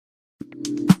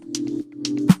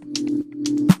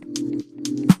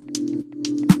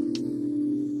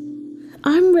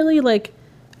I'm really like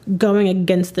going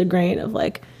against the grain of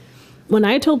like, when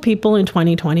I told people in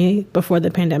 2020, before the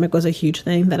pandemic was a huge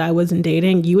thing, that I wasn't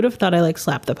dating, you would have thought I like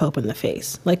slapped the Pope in the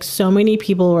face. Like so many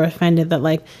people were offended that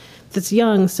like this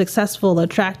young, successful,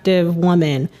 attractive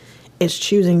woman is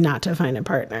choosing not to find a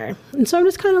partner. And so I'm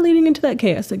just kind of leading into that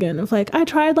chaos again of like, I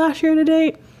tried last year to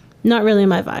date, not really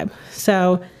my vibe.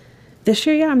 So this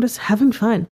year, yeah, I'm just having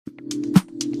fun.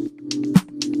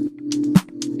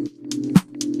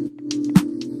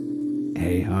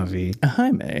 Hey, Javi.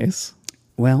 Hi, Mase.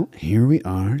 Well, here we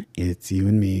are. It's you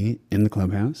and me in the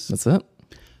clubhouse. That's it.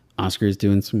 Oscar's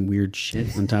doing some weird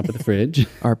shit on top of the fridge.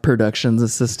 Our productions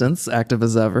assistants, active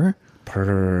as ever.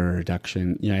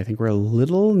 Production. Yeah, I think we're a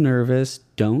little nervous.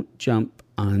 Don't jump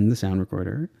on the sound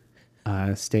recorder.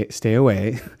 Stay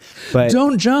away. But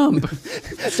Don't jump.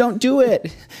 don't do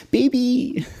it,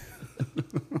 baby.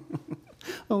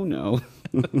 Oh no.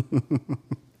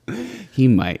 He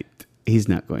might. He's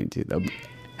not going to though.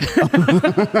 You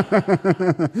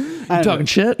talking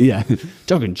shit? Yeah,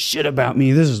 talking shit about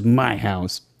me. This is my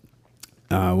house.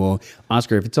 Well,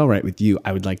 Oscar, if it's all right with you,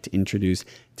 I would like to introduce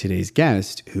today's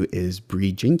guest, who is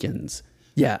Bri Jenkins.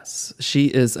 Yes. She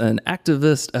is an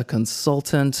activist, a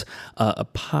consultant, a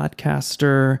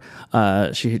podcaster.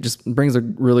 She just brings a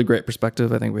really great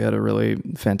perspective. I think we had a really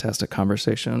fantastic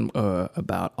conversation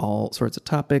about all sorts of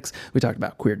topics. We talked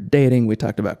about queer dating. We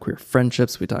talked about queer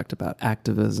friendships. We talked about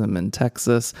activism in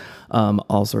Texas.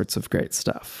 All sorts of great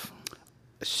stuff.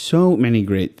 So many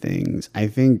great things. I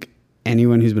think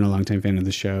anyone who's been a longtime fan of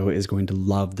the show is going to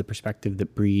love the perspective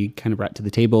that Bri kind of brought to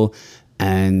the table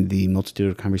and the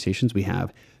multitude of conversations we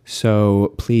have.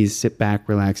 So please sit back,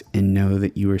 relax, and know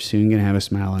that you are soon going to have a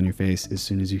smile on your face as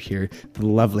soon as you hear the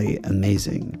lovely,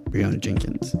 amazing Briona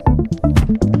Jenkins.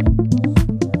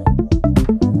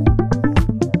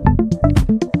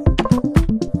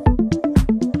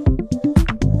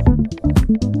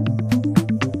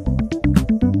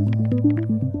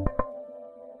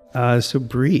 So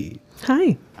Bri.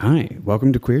 Hi. Hi.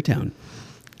 Welcome to Queertowne.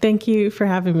 Thank you for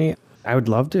having me. I would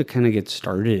love to kind of get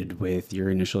started with your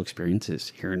initial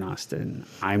experiences here in Austin.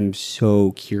 I'm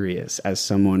so curious, as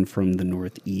someone from the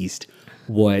Northeast,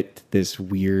 what this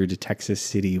weird Texas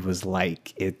city was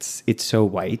like. It's so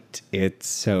white. It's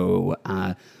so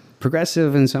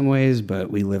progressive in some ways,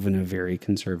 but we live in a very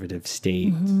conservative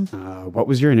state. Mm-hmm. What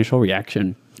was your initial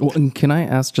reaction? Well, and can I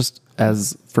ask, just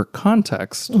as for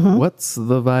context, what's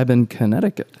the vibe in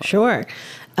Connecticut? Sure.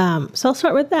 So I'll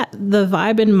start with that. The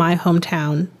vibe in my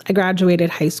hometown, I graduated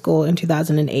high school in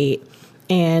 2008,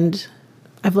 and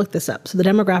I've looked this up. So the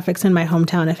demographics in my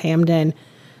hometown of Hamden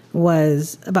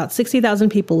was about 60,000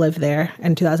 people lived there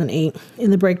in 2008.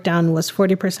 And the breakdown was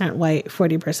 40% white,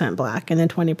 40% black, and then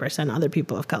 20% other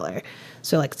people of color.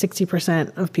 So like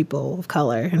 60% of people of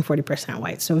color and 40%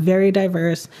 white. So very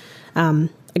diverse.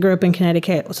 I grew up in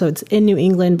Connecticut, so it's in New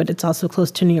England, but it's also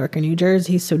close to New York and New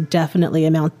Jersey. So definitely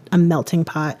a melting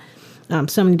pot.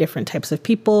 So many different types of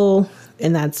people,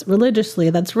 and that's religiously,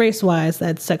 that's race-wise,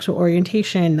 that's sexual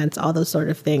orientation, that's all those sort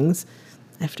of things.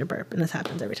 I have to burp, and this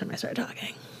happens every time I start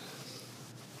talking.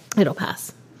 It'll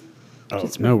pass. Oh,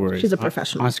 no worries. She's a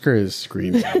professional. Oscar is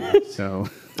screaming, so.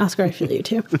 Oscar, I feel you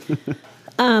too.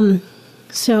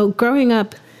 So growing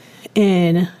up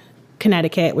in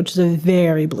Connecticut, which is a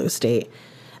very blue state,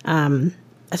 I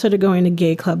started going to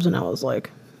gay clubs when I was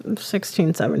like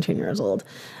 16, 17 years old.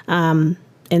 And,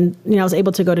 I was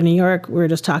able to go to New York. We were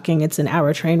just talking, it's an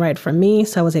hour train ride from me.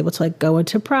 So I was able to like go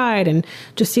into Pride and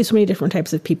just see so many different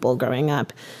types of people growing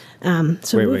up.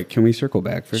 Wait, can we circle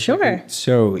back for a second?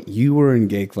 So you were in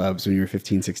gay clubs when you were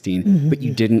 15, 16, but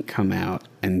you didn't come out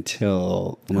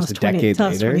until almost a decade later? I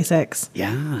was 26.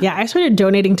 Yeah. Yeah, I started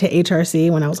donating to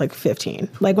HRC when I was like 15,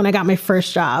 like when I got my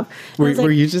first job. Were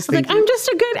you just thinking? Like, I'm just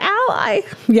a good ally.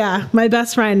 Yeah, my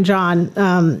best friend, John,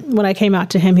 when I came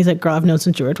out to him, he's like, girl, I've known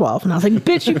since you were 12. And I was like,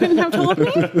 bitch, you couldn't have told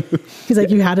me? He's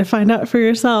like, you had to find out for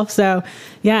yourself. So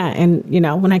yeah, and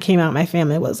when I came out, my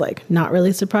family was like not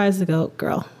really surprised. They go,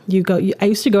 girl, I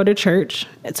used to go to church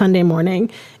at Sunday morning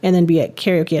and then be at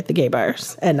karaoke at the gay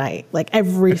bars at night, like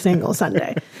every single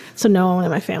Sunday. So no one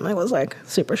in my family was like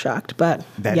super shocked, but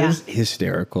that is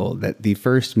hysterical that the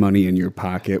first money in your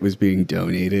pocket was being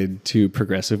donated to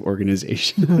progressive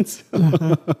organizations.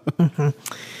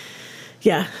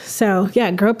 Yeah. So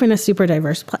yeah, grew up in a super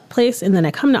diverse place. And then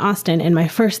I come to Austin and my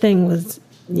first thing was,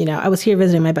 I was here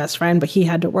visiting my best friend, but he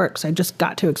had to work. So I just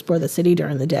got to explore the city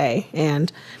during the day.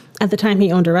 And at the time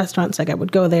he owned a restaurant, so like I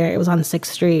would go there. It was on 6th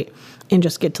Street and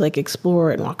just get to like explore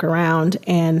and walk around.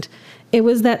 And it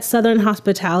was that Southern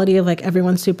hospitality of like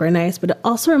everyone's super nice, but it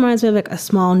also reminds me of like a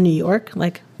small New York,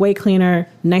 like way cleaner,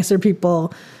 nicer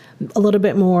people, a little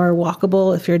bit more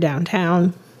walkable if you're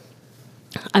downtown.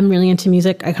 I'm really into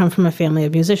music. I come from a family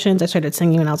of musicians. I started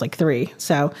singing when I was like 3.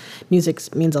 So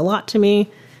music means a lot to me.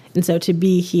 And so to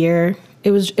be here,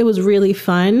 it was really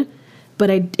fun, but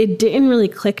it didn't really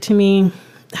click to me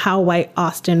how white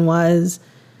Austin was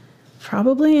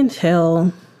probably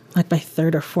until like my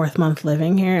 3rd or 4th month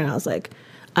living here. And I was like,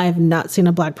 I have not seen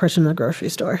a Black person in the grocery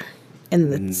store in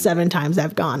the 7 times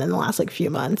I've gone in the last like few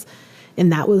months. And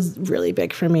that was really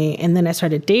big for me. And then I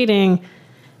started dating.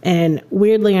 And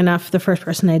weirdly enough, the first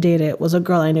person I dated was a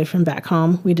girl I knew from back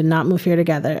home. We did not move here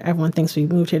together. Everyone thinks we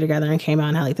moved here together and came out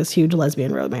and had like this huge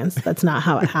lesbian romance. That's not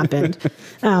how it happened.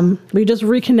 We just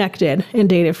reconnected and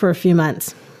dated for a few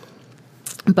months.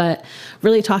 But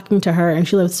really talking to her, and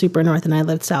she lived super north and I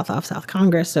lived south off South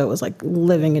Congress. So it was like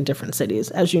living in different cities,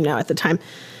 as you know, at the time.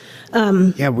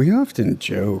 Yeah, we often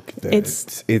joke that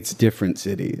it's different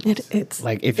cities. It's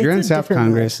like if you're in South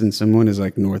Congress and someone is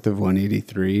like north of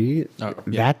 183,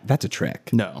 that's a trek.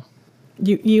 No.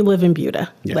 You live in Buda.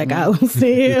 Yeah. Like I will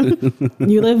see you.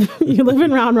 You live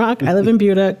in Round Rock. I live in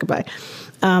Buda. Goodbye.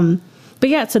 But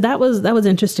yeah, so that was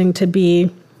interesting to be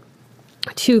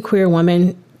two queer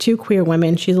women.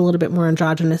 She's a little bit more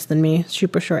androgynous than me.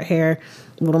 Super short hair,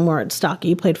 a little more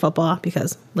stocky, played football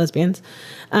because lesbians.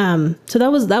 So that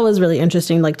was really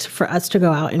interesting, like for us to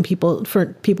go out and for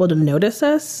people to notice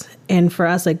us. And for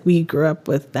us, like we grew up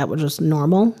with that was just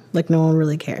normal, like no one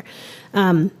really cared.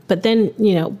 But then,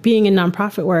 being in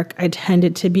nonprofit work, I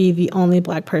tended to be the only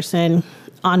Black person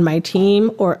on my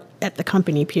team or at the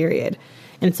company, period.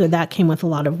 And so that came with a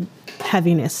lot of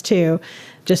heaviness too,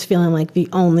 just feeling like the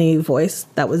only voice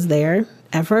that was there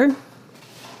ever.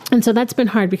 And so that's been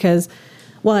hard because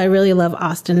while I really love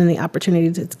Austin and the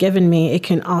opportunities it's given me, it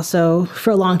can also, for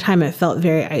a long time, it felt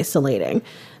very isolating.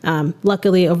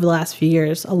 Luckily, over the last few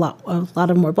years, a lot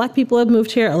of more Black people have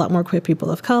moved here, a lot more queer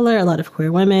people of color, a lot of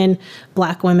queer women,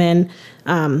 Black women,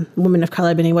 women of color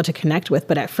I've been able to connect with.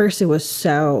 But at first, it was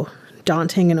so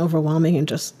daunting and overwhelming and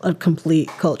just a complete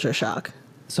culture shock.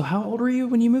 So how old were you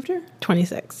when you moved here?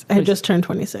 26. I had just turned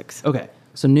 26. Okay.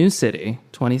 So new city,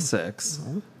 26.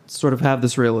 Mm-hmm. Sort of have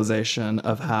this realization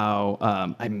of how,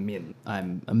 I'm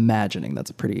imagining that's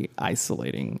a pretty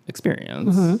isolating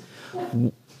experience. Mm-hmm.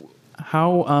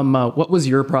 How, what was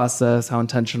your process? How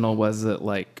intentional was it,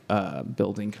 like,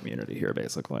 building community here,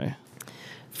 basically?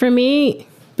 For me,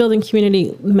 building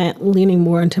community meant leaning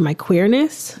more into my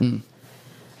queerness.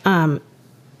 And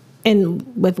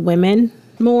with women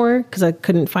more, because I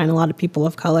couldn't find a lot of people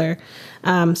of color.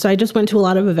 So I just went to a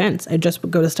lot of events. I just would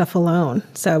go to stuff alone.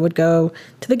 So I would go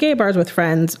to the gay bars with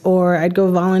friends, or I'd go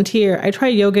volunteer. I tried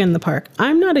yoga in the park.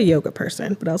 I'm not a yoga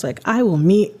person, but I was like, I will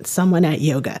meet someone at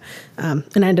yoga. And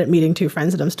I ended up meeting 2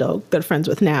 friends that I'm still good friends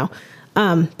with now.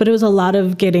 But it was a lot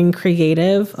of getting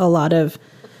creative, a lot of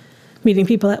meeting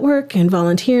people at work and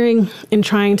volunteering and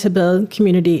trying to build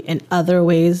community in other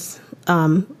ways.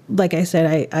 Like I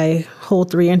said, I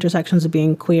hold 3 intersections of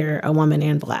being queer, a woman,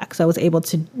 and Black. So I was able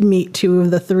to meet 2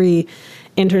 of the 3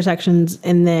 intersections,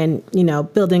 and then,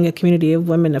 building a community of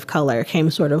women of color came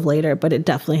sort of later, but it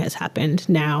definitely has happened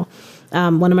now.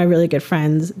 One of my really good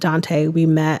friends, Dante, we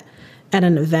met at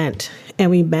an event,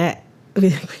 and we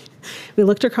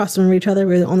looked across from each other.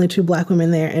 We were the only 2 Black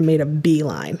women there and made a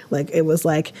beeline. Like, it was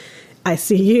like, I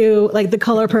see you, like the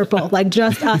color purple, like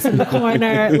just us in the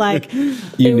corner. Like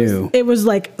it was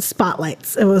like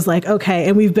spotlights. It was like, okay.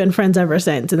 And we've been friends ever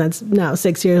since. And that's now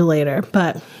 6 years later.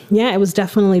 But yeah, it was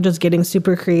definitely just getting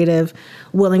super creative,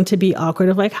 willing to be awkward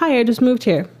of like, hi, I just moved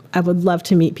here. I would love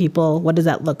to meet people. What does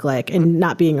that look like? And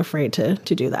not being afraid to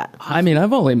do that. I mean,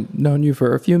 I've only known you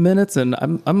for a few minutes, and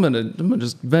I'm gonna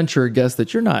just venture a guess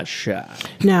that you're not shy.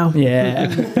 No. Yeah.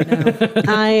 No.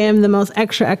 I am the most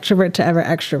extrovert to ever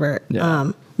extrovert.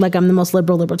 Yeah. Like I'm the most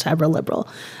liberal to ever liberal.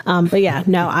 But yeah,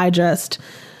 no,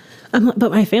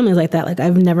 but my family's like that. Like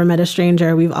I've never met a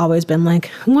stranger. We've always been like,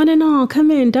 one and all,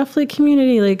 come in, definitely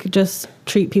community. Like just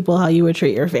treat people how you would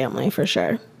treat your family, for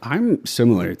sure. I'm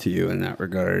similar to you in that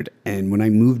regard. And when I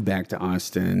moved back to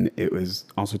Austin, it was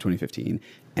also 2015.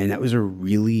 And that was a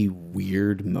really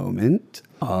weird moment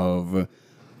of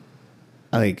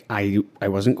like, I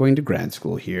wasn't going to grad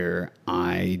school here.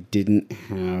 I didn't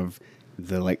have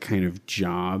the like kind of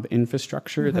job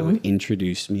infrastructure that would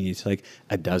introduce me to like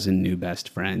a dozen new best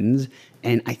friends.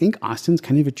 And I think Austin's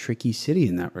kind of a tricky city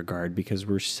in that regard because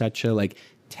we're such a like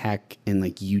tech and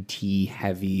like UT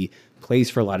heavy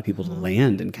place for a lot of people to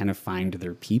land and kind of find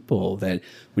their people, that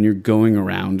when you're going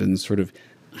around and sort of,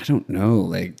 I don't know,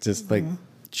 like just like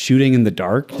shooting in the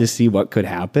dark to see what could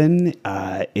happen,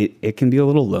 it can be a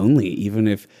little lonely, even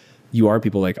if you are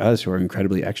people like us who are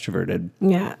incredibly extroverted.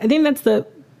 Yeah, I think that's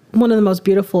one of the most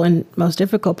beautiful and most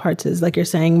difficult parts is, like you're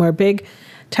saying, we're a big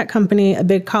tech company, a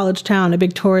big college town, a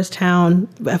big tourist town.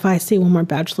 If I see one more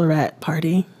bachelorette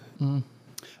party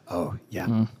Oh,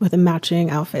 yeah. with the matching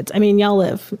outfits, I mean, y'all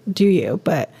live, do you?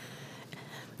 But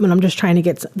when I'm just trying to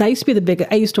get, that used to be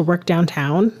I used to work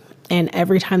downtown, and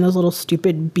every time those little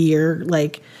stupid beer,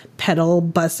 like, pedal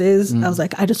buses, I was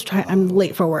like, I'm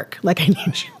late for work. Like, I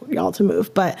need y'all to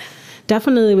move. But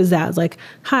definitely was that. I was like,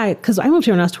 hi, because I moved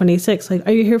here when I was 26. Like,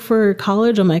 are you here for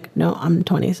college? I'm like, no, I'm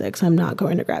 26. I'm not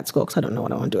going to grad school because I don't know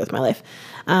what I want to do with my life.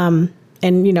 And,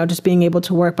 just being able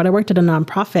to work. But I worked at a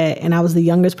nonprofit, and I was the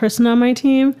youngest person on my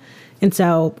team. And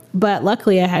so, but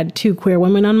luckily I had 2 queer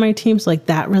women on my team. So, like,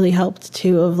 that really helped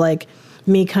too, of like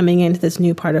me coming into this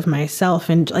new part of myself.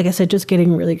 And like I said, just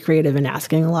getting really creative and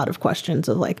asking a lot of questions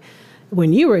of like,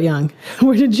 when you were young,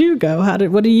 where did you go?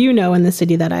 What do you know in the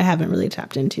city that I haven't really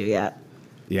tapped into yet?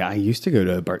 Yeah, I used to go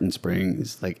to Barton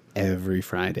Springs like every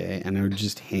Friday, and I would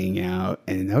just hang out,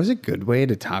 and that was a good way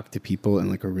to talk to people in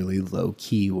like a really low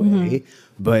key way.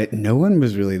 But no one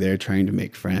was really there trying to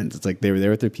make friends. It's like they were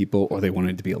there with their people, or they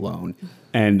wanted to be alone,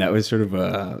 and that was sort of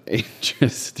a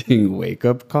interesting wake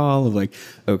up call of like,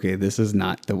 okay, this is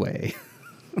not the way.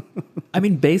 I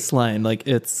mean, baseline, like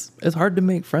it's hard to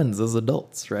make friends as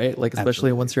adults, right? Like, especially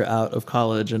Absolutely. once you're out of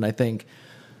college. And I think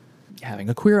having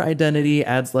a queer identity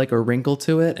adds like a wrinkle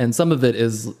to it, and some of it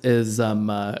is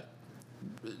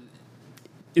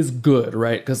good,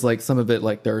 right? Because like some of it,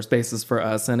 like there are spaces for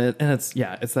us, and it's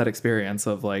that experience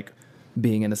of like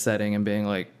being in a setting and being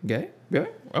like gay,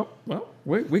 oh well,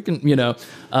 we can,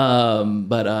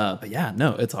 but yeah,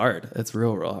 no, it's hard. It's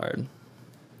real hard.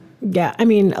 Yeah, I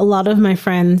mean, a lot of my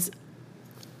friends,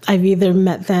 I've either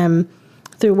met them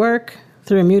through work,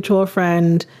 through a mutual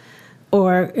friend,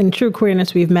 or in true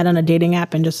queerness, we've met on a dating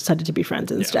app and just decided to be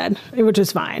friends instead, which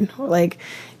is fine. Like,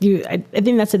 I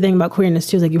think that's the thing about queerness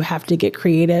too, is like you have to get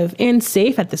creative and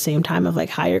safe at the same time of like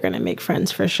how you're going to make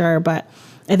friends for sure. But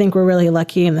I think we're really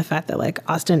lucky in the fact that like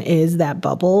Austin is that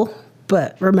bubble,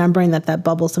 but remembering that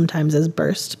bubble sometimes is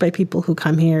burst by people who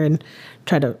come here and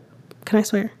try to, can I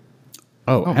swear?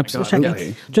 Oh, my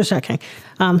absolutely. Just checking.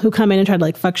 Who come in and try to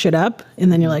like fuck shit up.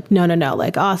 And then you're like, no.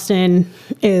 Like Austin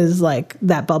is like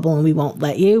that bubble and we won't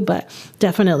let you, but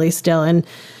definitely still. And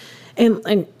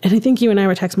I think you and I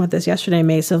were texting about this yesterday,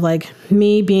 Mase, of like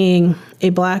me being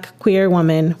a Black queer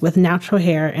woman with natural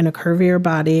hair and a curvier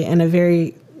body and a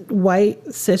very white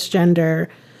cisgender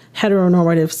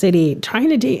heteronormative city. Trying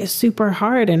to date is super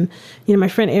hard. And, my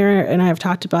friend Erin and I have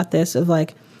talked about this of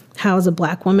like, how as a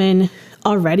Black woman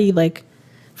already, like,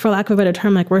 for lack of a better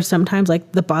term, like we're sometimes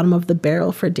like the bottom of the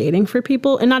barrel for dating for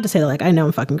people. And not to say that like, I know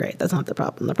I'm fucking great. That's not the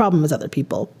problem. The problem is other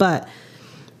people. But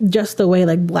just the way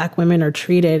like Black women are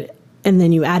treated, and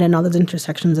then you add in all those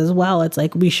intersections as well, it's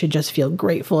like we should just feel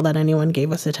grateful that anyone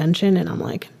gave us attention. And I'm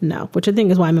like, no, which I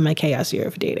think is why I'm in my chaos year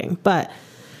of dating. But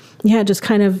yeah, just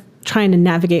kind of trying to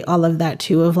navigate all of that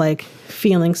too, of like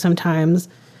feeling sometimes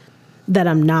that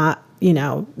I'm not,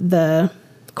 the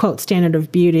quote standard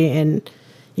of beauty. And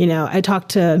I talked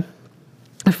to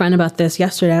a friend about this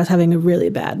yesterday. I was having a really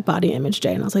bad body image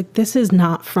day, and I was like, this is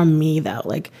not from me though.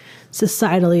 Like,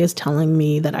 societally is telling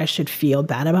me that I should feel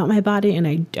bad about my body, and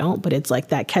I don't. But it's like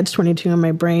that catch-22 in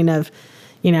my brain of,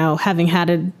 having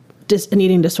had an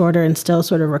eating disorder and still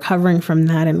sort of recovering from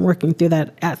that and working through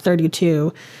that at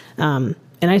 32. And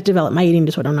I developed my eating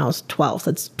disorder when I was 12.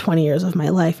 So that's 20 years of my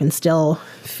life, and still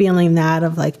feeling that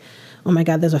of like, oh my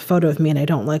God, there's a photo of me and I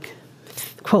don't look,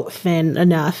 quote, thin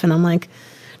enough. And I'm like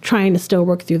trying to still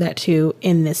work through that too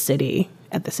in this city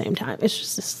at the same time.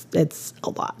 It's a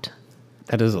lot.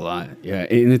 That is a lot. Yeah.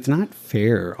 And it's not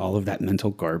fair, all of that mental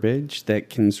garbage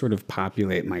that can sort of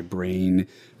populate my brain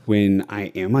when I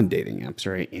am on dating apps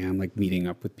or I am like meeting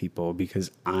up with people,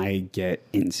 because I get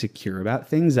insecure about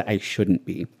things that I shouldn't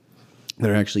be.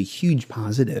 That are actually huge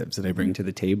positives that I bring to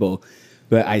the table.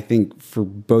 But I think for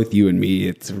both you and me,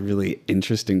 it's a really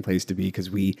interesting place to be,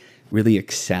 because we really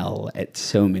excel at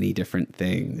so many different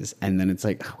things. And then it's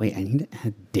like, oh, wait, I need to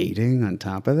add dating on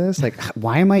top of this? Like,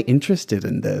 why am I interested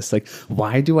in this? Like,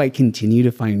 why do I continue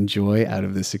to find joy out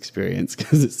of this experience?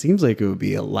 Because it seems like it would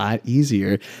be a lot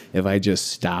easier if I just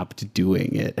stopped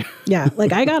doing it. Yeah,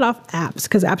 like I got off apps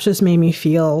because apps just made me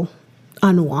feel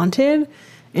unwanted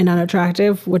and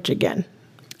unattractive, which again,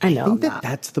 I know. I think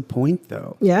that's the point,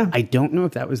 though. Yeah. I don't know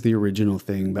if that was the original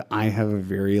thing, but I have a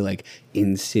very like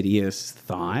insidious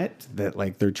thought that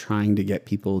like they're trying to get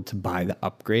people to buy the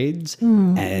upgrades,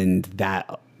 and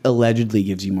that allegedly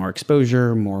gives you more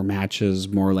exposure, more matches,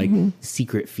 more like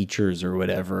secret features or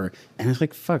whatever. And it's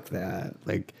like, fuck that.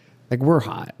 Like, Like we're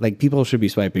hot. Like people should be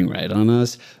swiping right on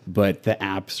us, but the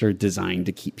apps are designed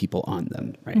to keep people on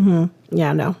them, right?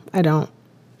 Yeah, no, I don't.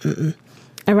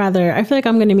 I feel like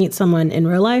I'm going to meet someone in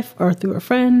real life or through a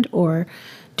friend or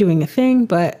doing a thing,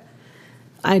 but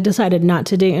I decided not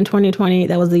to date in 2020.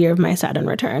 That was the year of my Saturn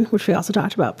return, which we also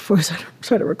talked about before we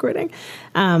started recording.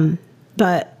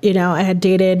 But, you know, I had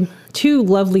dated 2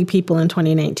 lovely people in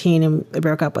 2019 and I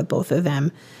broke up with both of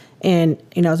them. And,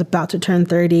 you know, I was about to turn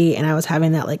 30 and I was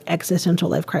having that like existential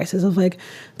life crisis of like,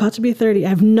 about to be 30. I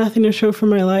have nothing to show for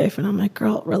my life. And I'm like,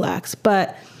 girl, relax.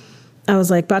 But I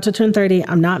was like, about to turn 30.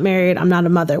 I'm not married. I'm not a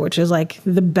mother, which is like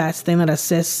the best thing that a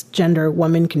cisgender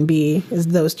woman can be is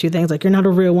those 2 things. Like you're not a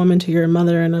real woman till you're a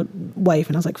mother and a wife.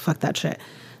 And I was like, fuck that shit.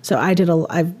 So I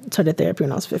started therapy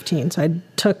when I was 15. So I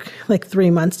took like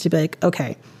 3 months to be like,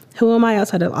 okay, who am I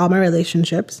outside of all my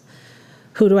relationships?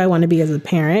 Who do I want to be as a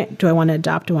parent? Do I want to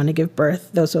adopt? Do I want to give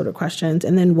birth? Those sort of questions.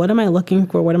 And then what am I looking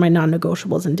for? What are my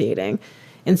non-negotiables in dating?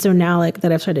 And so now like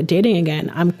that I've started dating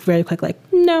again, I'm very quick like,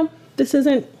 no, this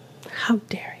isn't, how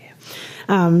dare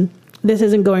you? This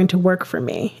isn't going to work for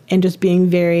me. And just being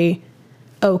very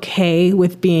okay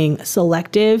with being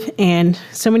selective. And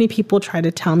so many people try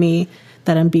to tell me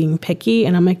that I'm being picky.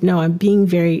 And I'm like, no, I'm being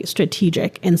very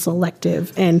strategic and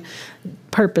selective and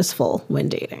purposeful when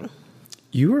dating.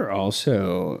 You're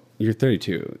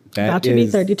 32. About to be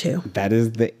 32. That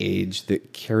is the age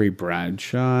that Carrie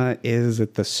Bradshaw is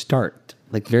at the start.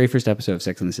 Like very first episode of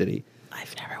Sex and the City.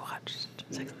 I've never watched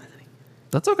Sex and the City.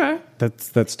 That's okay.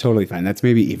 That's totally fine. That's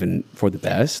maybe even for the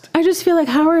best. I just feel like,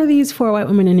 how are these 4 white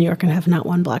women in New York and have not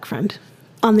one black friend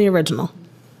on the original?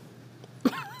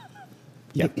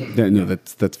 Yeah. No,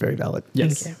 that's very valid.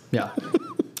 Yes. Thank Yeah.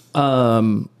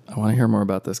 I want to hear more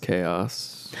about this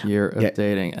chaos year of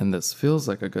dating, and this feels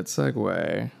like a good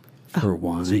segue For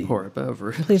wine. for a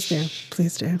beverage. Please do.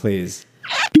 Please do. Please.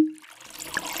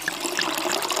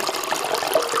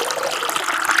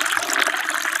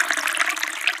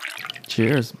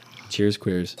 Cheers. Cheers,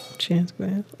 queers. Cheers,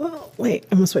 Gwen. Oh, wait,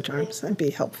 I'm going to switch arms. That'd be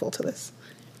helpful to this.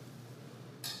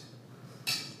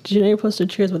 Did you know you're supposed to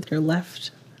cheers with your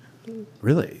left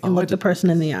Really? and look the person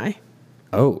in the eye?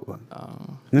 Oh.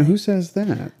 Now, who says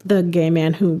that? The gay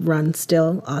man who runs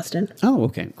Still, Austin. Oh,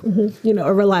 okay. Cool. You know,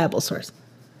 a reliable source.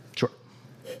 Sure.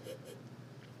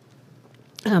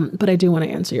 But I do want to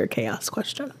answer your chaos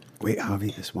question. Wait,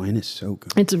 Javi, this wine is so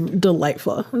good. It's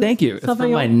delightful. Thank you. It's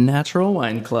from my natural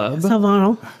wine club.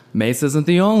 Savano. Mase isn't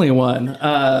the only one.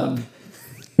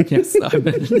 Yes, I'm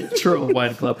a natural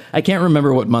wine club. I can't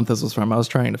remember what month this was from. I was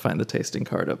trying to find the tasting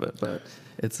card of it, but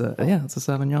it's a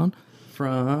Sauvignon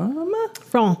from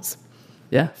France.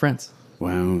 France.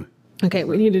 Wow. Okay,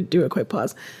 we need to do a quick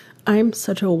pause. I'm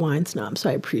such a wine snob, so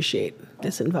I appreciate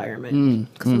this environment.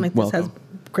 Because I'm like, this has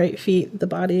great feet, the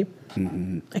body.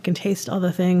 I can taste all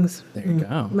the things. There you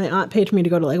go. My aunt paid for me to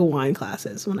go to like wine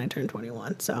classes when I turned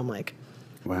 21. So I'm like,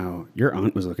 Wow. Your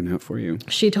aunt was looking out for you.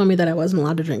 she told me that I wasn't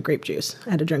allowed to drink grape juice.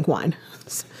 I had to drink wine.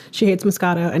 She hates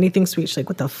Moscato, anything sweet. She's like,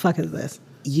 what the fuck is this?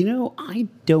 You know, I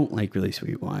don't like really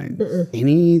sweet wine.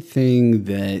 Anything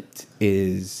that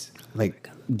is like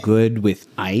good with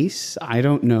ice, I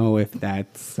don't know if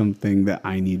that's something that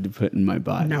I need to put in my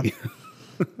body. No.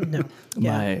 No.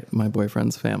 Yeah. My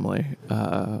boyfriend's family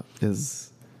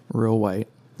is real white.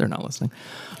 They're not listening,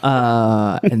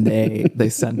 and they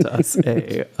sent us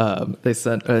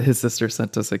his sister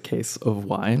sent us a case of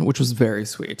wine, which was very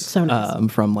sweet. So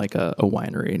nice. From like a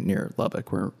winery near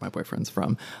Lubbock, where my boyfriend's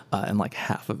from, and like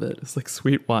half of it is like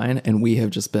sweet wine, and we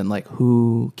have just been like,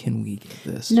 who can we give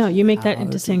this? No, you make that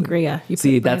into sangria. You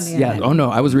See, put that's brandy in it. Oh no,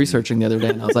 I was researching the other day,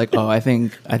 and I was like, oh, I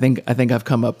think I've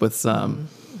come up with some.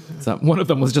 So one of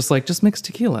them was just like, just mix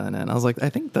tequila in it. And I was like, I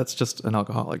think that's just an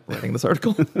alcoholic writing this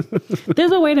article.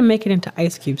 There's a way to make it into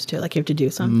ice cubes too. Like you have to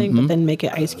do something, but then make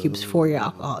it ice cubes for your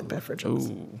alcoholic beverages.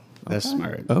 Ooh, That's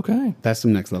smart. okay. That's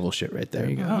some next level shit right there.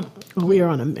 There you go. We are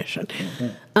on a mission.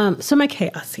 So my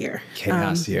chaos here.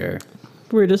 Chaos here.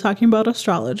 We were just talking about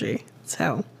astrology.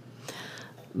 So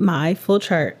my full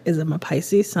chart is I'm a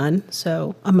Pisces sun.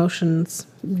 So emotions,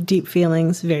 deep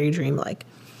feelings, very dreamlike.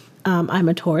 I'm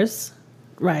a Taurus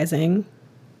rising.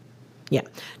 Yeah,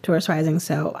 Taurus rising.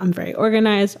 So I'm very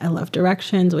organized. I love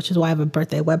directions, which is why I have a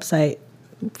birthday website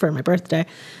for my birthday.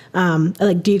 I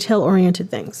like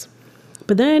detail-oriented things.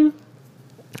 But then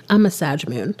I'm a Sag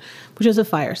moon, which is a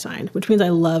fire sign, which means I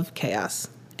love chaos.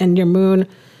 And your moon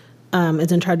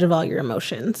is in charge of all your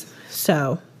emotions.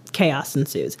 So chaos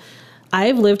ensues.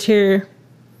 I've lived here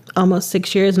almost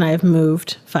 6 years and I've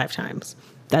moved 5 times.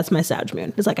 That's my Sag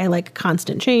moon. It's like I like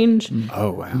constant change.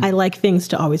 Oh, wow. I like things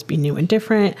to always be new and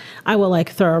different. I will like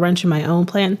throw a wrench in my own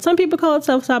plan. Some people call it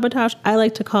self-sabotage. I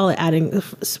like to call it adding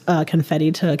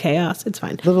confetti to chaos. It's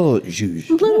fine. Little zhuzh.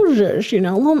 Little zhuzh,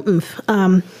 little oomph.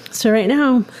 So right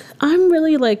now, I'm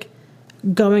really like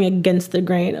going against the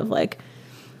grain of like,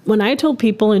 when I told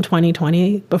people in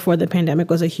 2020, before the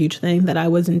pandemic was a huge thing, that I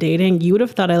wasn't dating, you would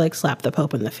have thought I like slapped the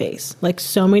Pope in the face. Like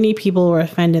so many people were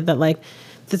offended that like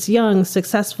this young,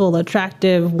 successful,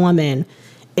 attractive woman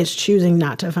is choosing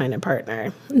not to find a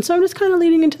partner. And so I'm just kind of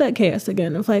leading into that chaos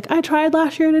again of like, I tried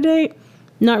last year to date,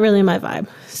 not really my vibe.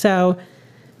 So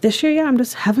this year, yeah, I'm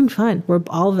just having fun.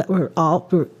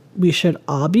 We should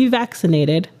all be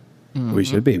vaccinated. We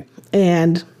should be.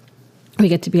 And we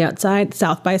get to be outside.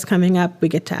 South by's coming up. We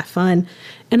get to have fun.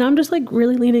 And I'm just like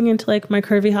really leaning into like my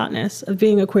curvy hotness of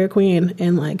being a queer queen.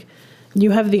 And like, you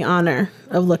have the honor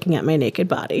of looking at my naked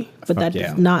body. But that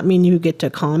does not mean you get to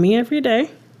call me every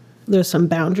day. There's some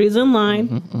boundaries in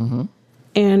line.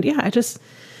 And yeah,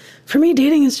 for me,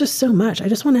 dating is just so much. I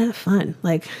just want to have fun.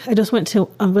 Like, I just went to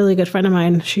a really good friend of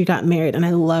mine. She got married and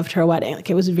I loved her wedding. Like,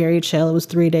 it was very chill. It was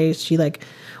 3 days. She like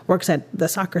works at the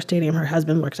soccer stadium. Her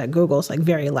husband works at Google. It's like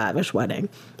very lavish wedding.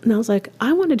 And I was like,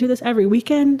 I want to do this every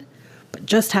weekend, but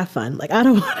just have fun. Like, I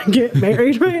don't want to get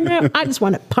married right now. I just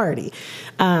want to party.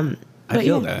 I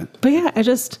feel that. But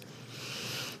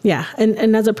yeah,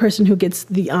 and as a person who gets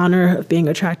the honor of being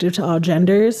attracted to all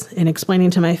genders and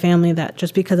explaining to my family that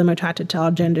just because I'm attracted to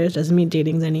all genders doesn't mean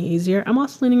dating's any easier, I'm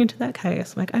also leaning into that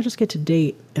chaos. Like, I just get to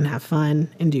date and have fun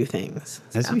and do things.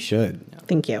 As you should.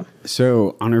 Thank you.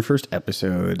 So on our first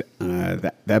episode,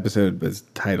 the episode was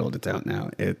titled, it's out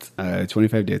now, it's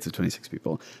 25 Dates with 26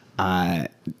 People.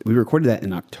 We recorded that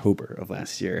in October of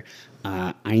last year.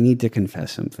 I need to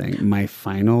confess something. My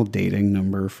final dating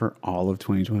number for all of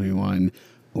 2021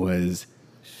 was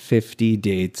 50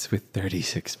 dates with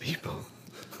 36 people.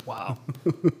 Wow.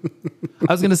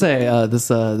 I was gonna say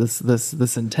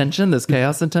this intention, this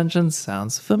chaos intention,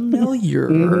 sounds familiar.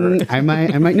 I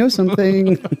might know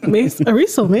something. Mace, are we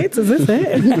soulmates? Is this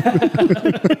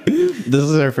it? This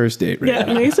is our first date, right?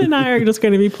 Yeah, Mace and I are just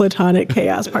going to be platonic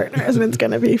chaos partners, and it's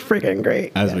going to be freaking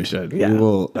great. As we should. Yeah. We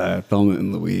will Thelma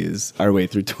and Louise our way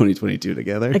through 2022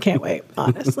 together. I can't wait,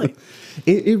 honestly.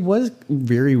 It was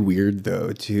very weird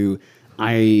though.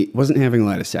 I wasn't having a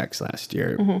lot of sex last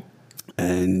year.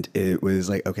 And it was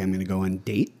like, okay, I'm going to go on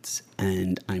dates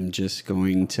and I'm just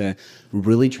going to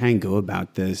really try and go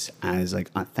about this as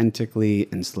like authentically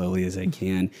and slowly as I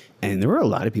can. And there were a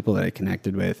lot of people that I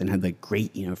connected with and had like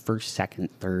great, first,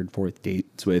 second, third, fourth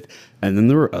dates with. And then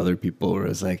there were other people where it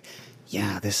was like,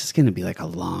 yeah, this is going to be like a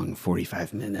long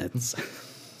 45 minutes.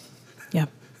 Yeah.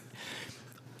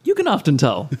 You can often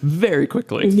tell very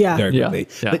quickly. Yeah. Very quickly.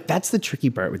 Yeah. But that's the tricky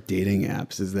part with dating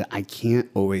apps is that I can't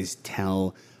always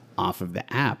tell off of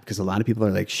the app because a lot of people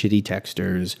are like shitty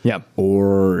texters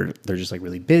or they're just like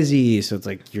really busy, so it's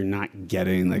like you're not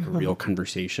getting like a real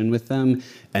conversation with them,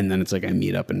 and then it's like I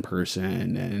meet up in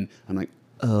person and I'm like,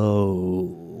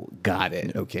 oh, got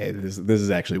it, okay, this is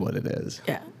actually what it is.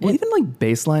 Well, even like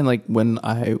baseline, like when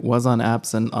I was on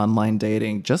apps and online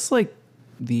dating, just like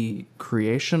the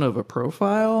creation of a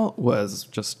profile was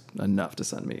just enough to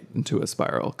send me into a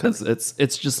spiral because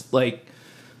it's just like,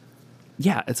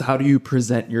 yeah, it's how do you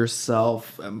present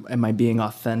yourself? Am I being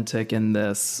authentic in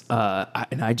this?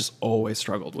 And I just always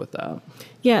struggled with that.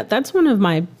 Yeah, that's one of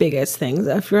my biggest things.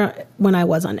 When I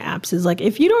was on apps is like,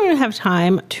 if you don't even have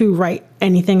time to write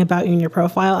anything about you in your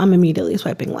profile, I'm immediately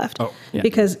swiping left. Oh, yeah.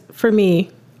 Because for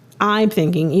me, I'm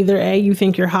thinking either A, you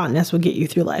think your hotness will get you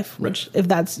through life, which if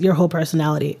that's your whole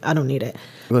personality, I don't need it.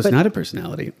 Well, it's not a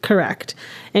personality. Correct.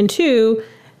 And two,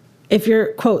 if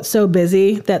you're, quote, so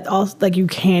busy that also, like, you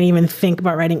can't even think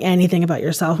about writing anything about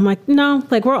yourself. I'm like, no,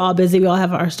 like, we're all busy. We all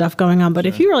have our stuff going on. But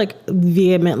if you're, like,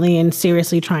 vehemently and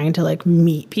seriously trying to, like,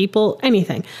 meet people,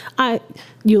 anything.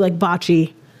 You like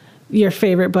bocce. Your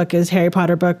favorite book is Harry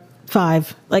Potter book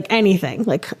 5. Like, anything.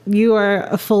 Like, you are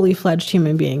a fully fledged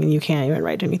human being and you can't even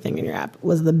write anything in your app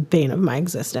was the bane of my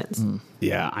existence.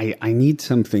 Yeah, I need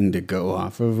something to go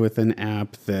off of with an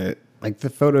app that, like, the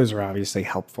photos are obviously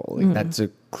helpful. Like, that's a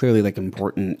clearly like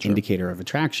important indicator of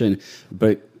attraction.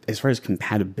 But as far as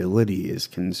compatibility is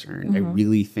concerned, I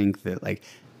really think that like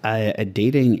a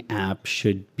dating app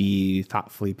should be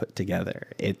thoughtfully put together.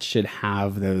 It should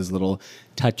have those little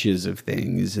touches of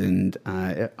things. And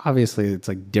obviously it's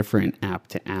like different app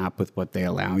to app with what they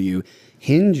allow you.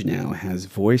 Hinge now has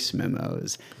voice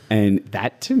memos. And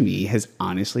that to me has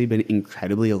honestly been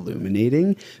incredibly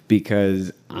illuminating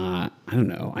because I don't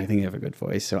know, I think I have a good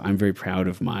voice, so I'm very proud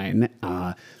of mine.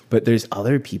 But there's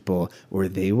other people where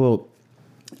they will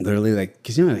literally like,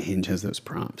 because you know Hinge has those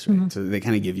prompts, right? So they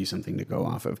kind of give you something to go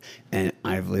off of. And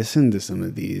I've listened to some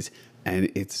of these,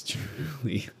 and it's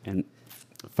truly, and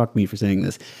fuck me for saying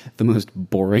this, the most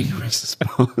boring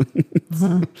response.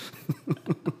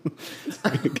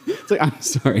 It's like, I'm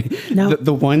sorry. No.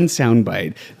 The one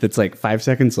soundbite that's like 5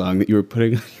 seconds long that you were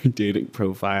putting on your dating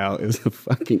profile is a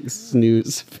fucking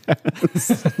snooze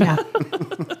fest. Yeah.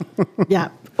 Yeah.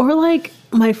 Or like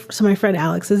my friend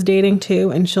Alex is dating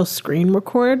too, and she'll screen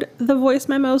record the voice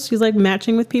memos. She's like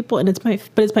matching with people, and it's my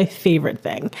favorite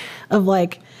thing of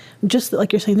like, just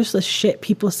like you're saying, just the shit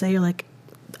people say. You're like,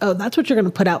 oh, that's what you're going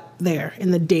to put out there in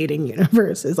the dating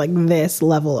universe is like this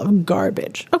level of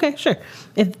garbage. Okay, sure.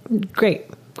 Great.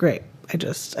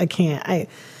 I can't.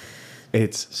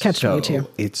 It's Catch so, 22.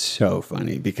 It's so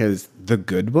funny because the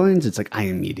good ones, it's like, I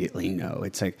immediately know.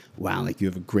 It's like, wow, like you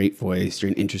have a great voice.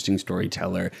 You're an interesting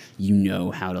storyteller. You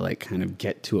know how to like kind of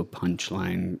get to a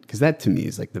punchline. Because that to me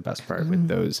is like the best part with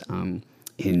those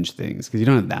Hinge things. Because you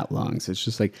don't have that long. So it's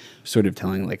just like sort of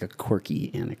telling like a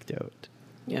quirky anecdote.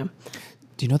 Yeah.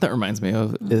 Do you know what that reminds me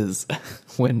of is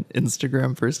when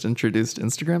Instagram first introduced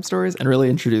Instagram stories and really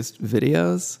introduced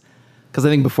videos? Because I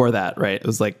think before that, right, it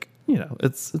was like, you know,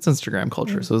 it's Instagram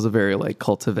culture. So it was a very like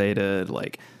cultivated,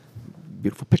 like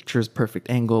beautiful pictures,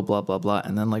 perfect angle, blah, blah, blah.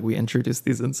 And then like we introduced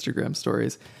these Instagram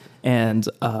stories. And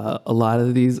a lot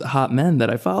of these hot men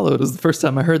that I followed, it was the first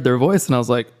time I heard their voice. And I was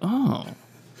like, oh,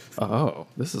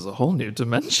 this is a whole new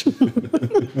dimension.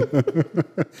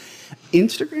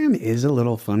 Instagram is a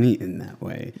little funny in that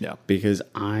way. Yeah. Because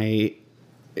I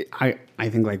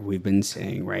think like we've been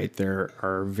saying, right, there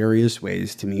are various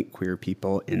ways to meet queer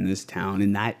people in this town.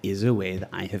 And that is a way that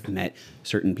I have met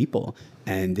certain people.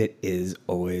 And it is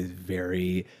always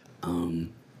very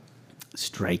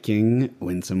striking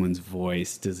when someone's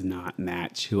voice does not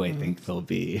match who I think they'll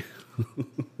be.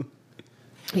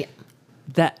 Yeah.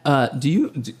 That do you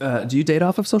date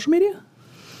off of social media?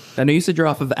 I know you said you're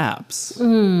off of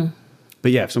apps.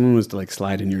 But yeah, if someone was to like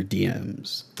slide in your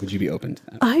DMs, would you be open to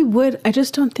that? I would. I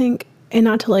just don't think, and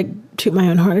not to like toot my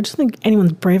own horn, I just think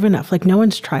anyone's brave enough. Like no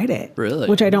one's tried it. Really?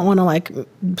 Which I don't want to like,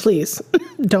 please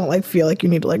don't like feel like you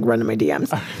need to like run to my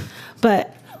DMs.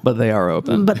 But they are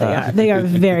open. But they are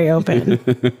very open.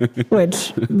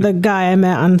 Which the guy I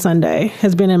met on Sunday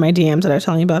has been in my DMs that I was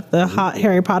telling you about, the hot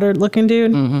Harry Potter looking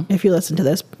dude. If you listen to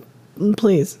this,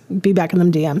 please be back in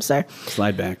them DMs, sir.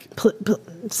 Slide back.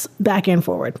 Back and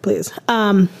forward, please.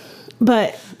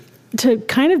 But to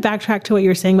kind of backtrack to what you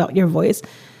were saying about your voice,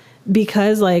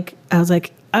 because like I was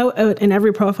like, in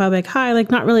every profile, like, hi, like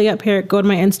not really up here. Go to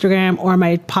my Instagram or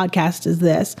my podcast is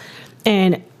this,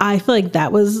 and I feel like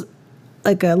that was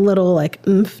like a little like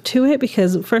oomph to it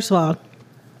because first of all,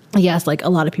 yes, like a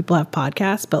lot of people have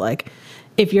podcasts, but like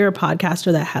if you're a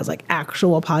podcaster that has like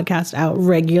actual podcasts out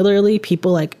regularly,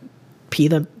 people like pee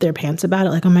their pants about it.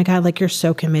 Like, oh my God, like you're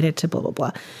so committed to blah, blah,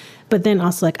 blah. But then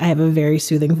also like I have a very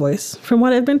soothing voice from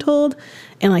what I've been told.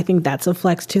 And I think that's a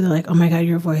flex too. They're like, oh my God,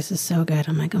 your voice is so good.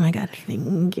 I'm like, oh my God,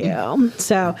 thank you.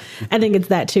 So I think it's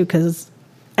that too, because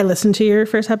I listened to your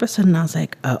first episode and I was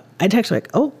like, oh, I texted like,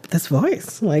 oh, this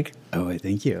voice. Like, oh,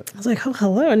 thank you. I was like, oh,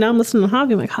 hello. And now I'm listening to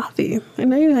Javi. I'm like, Javi, I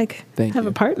know you like Thank have you.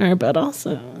 a partner, but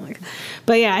also like,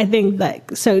 but yeah, I think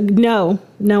that, so no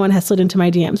one has slid into my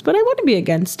DMs, but I wouldn't be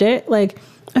against it. Like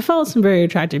I follow some very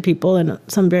attractive people and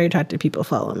some very attractive people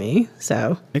follow me.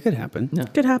 So It could happen. Yeah.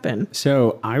 it could happen.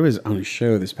 So I was on a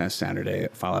show this past Saturday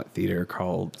at Fallout Theater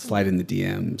called Slide in the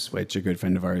DMs, which a good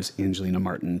friend of ours, Angelina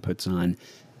Martin, puts on.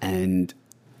 And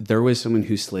there was someone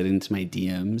who slid into my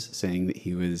DMs saying that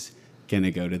he was going to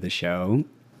go to the show.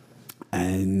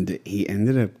 And he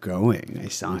ended up going. I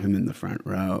saw him in the front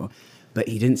row, but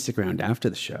he didn't stick around after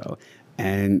the show.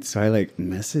 And so I like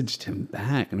messaged him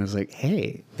back and I was like,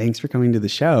 hey, thanks for coming to the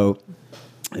show.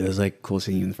 It was like cool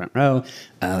seeing you in the front row.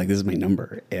 Like this is my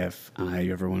number if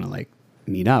you ever want to like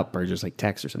meet up or just like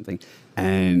text or something.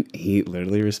 And he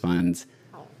literally responds,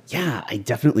 yeah, I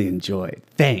definitely enjoyed.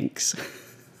 Thanks.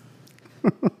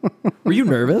 Were you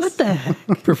nervous? What the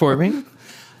heck? Performing?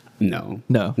 No.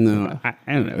 Okay.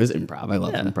 I don't know. It was improv. I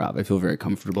love improv. I feel very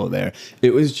comfortable there.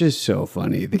 It was just so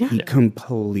funny that he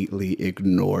completely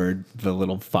ignored the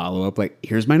little follow-up. Like,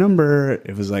 here's my number.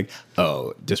 It was like,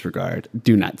 oh, disregard.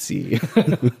 Do not see.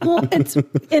 Well, it's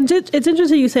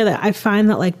interesting you say that. I find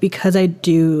that like because I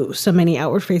do so many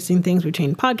outward facing things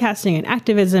between podcasting and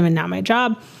activism and now my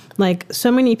job, like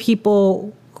so many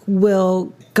people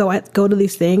will go to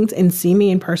these things and see me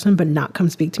in person but not come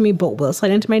speak to me, but will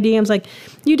slide into my DMs like,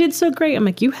 you did so great. I'm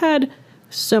like, you had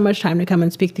so much time to come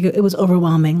and speak to you. It was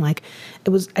overwhelming. Like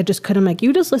I just couldn't, like,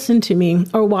 you just listened to me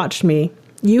or watched me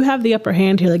you have the upper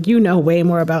hand here. Like, you know way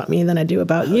more about me than I do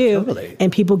about you. Totally.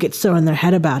 And people get so in their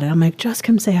head about it. I'm like, just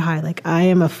come say hi. Like, I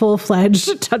am a full-fledged,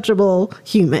 touchable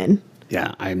human.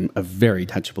 Yeah, I'm a very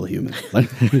touchable human. Like,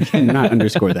 I cannot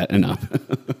underscore that enough.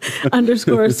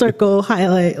 Underscore, circle,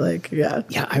 highlight, like, yeah.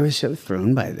 Yeah, I was so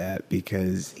thrown by that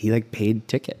because he like paid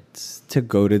tickets to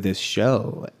go to this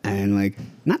show, and like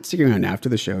not sticking around after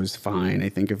the show is fine. I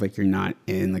think if like you're not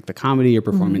in like the comedy or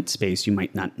performance space, you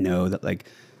might not know that, like,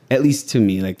 at least to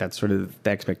me, like that's sort of the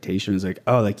expectation is like,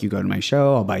 oh, like you go to my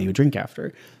show, I'll buy you a drink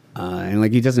after. And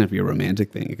like, it doesn't have to be a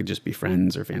romantic thing. It could just be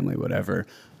friends or family, whatever.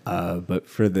 But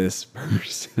for this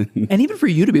person, And even for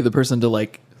you to be the person to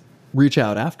like reach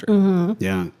out after,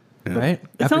 yeah. right?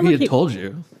 After sounded he like had told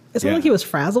you. It sounded Yeah. like he was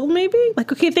frazzled, maybe?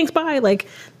 Like, okay, thanks, bye. Like,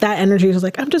 that energy was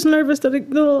like, I'm just nervous that it...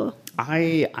 Ugh.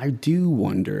 I do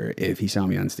wonder if he saw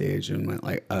me on stage and went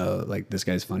like, oh, like this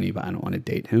guy's funny, but I don't want to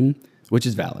date him, which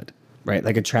is valid, right?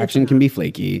 Like attraction can be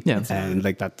flaky. Yeah. And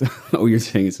like that, oh, you're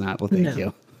saying it's not? Well, thank No.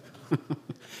 you.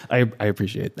 I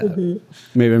appreciate that.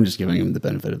 Maybe I'm just giving him the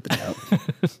benefit of the doubt.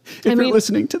 If mean- you're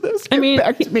listening to this, get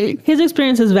back to me. His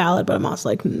experience is valid, but I'm also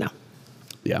like, no.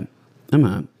 Yeah, I'm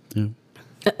not.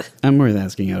 Yeah. I'm worth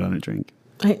asking out on a drink.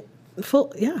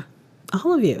 Yeah.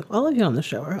 All of you on the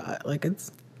show are like,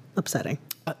 it's upsetting.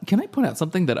 Can I point out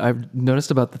something that I've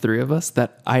noticed about the three of us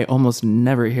that I almost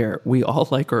never hear? We all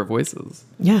like our voices.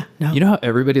 Yeah, no. You know how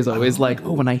everybody's always like,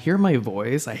 oh, when I hear my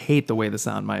voice, I hate the way the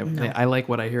sound. I like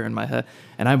what I hear in my head.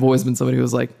 And I've always been somebody who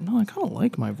was like, no, I kind of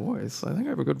like my voice. I think I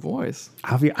have a good voice.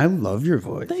 Avi, I love your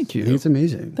voice. Thank you. I think it's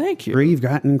amazing. Thank you. Bri, you've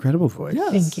got an incredible voice.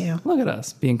 Yes. Thank you. Look at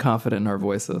us being confident in our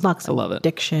voices. Lots I of love it.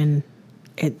 diction.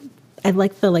 I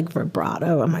like the like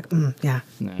vibrato. I'm like, yeah.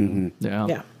 Yeah.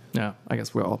 Yeah. Yeah. I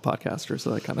guess we're all podcasters,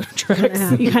 so that kind of tracks.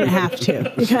 You kind of have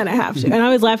to. You kind of have to. And I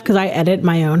always laugh because I edit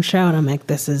my own show, and I'm like,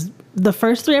 this is the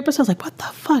first 3 episodes. Like, what the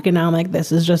fuck? And now I'm like,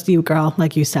 this is just you, girl.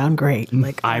 Like, you sound great.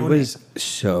 Like, I own was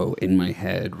so in my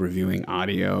head reviewing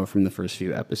audio from the first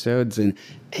few episodes, and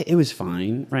it was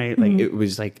fine, right? Like it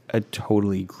was like a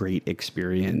totally great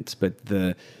experience, but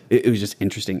it was just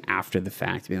interesting after the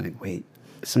fact, being like, wait,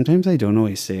 sometimes I don't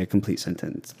always say a complete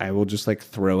sentence. I will just like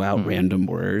throw out random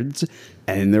words.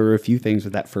 And there were a few things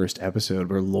with that first episode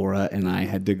where Laura and I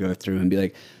had to go through and be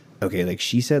like, okay, like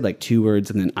she said like 2 words,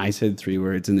 and then I said 3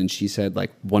 words, and then she said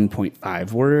like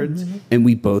 1.5 words. And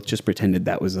we both just pretended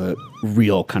that was a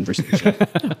real conversation.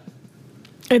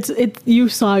 It's you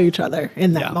saw each other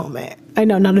in that Yeah. moment. I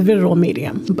know, not a visual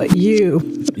medium, but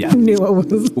you Yeah. knew what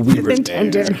was We were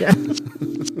intended. there. Yeah.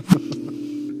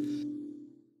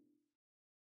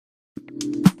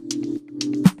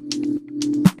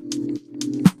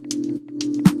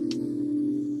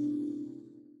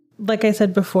 Like I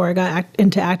said before, I got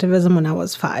into activism when I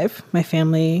was 5. My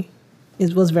family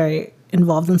was very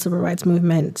involved in civil rights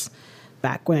movements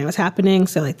back when it was happening.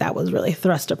 So like that was really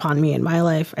thrust upon me in my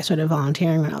life. I started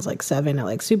volunteering when I was like 7 at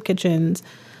like soup kitchens.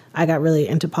 I got really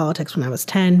into politics when I was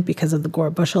 10 because of the Gore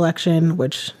Bush election,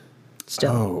 which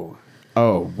still...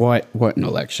 What an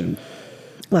election.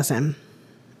 Listen,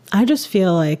 I just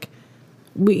feel like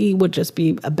we would just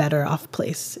be a better off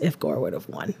place if Gore would have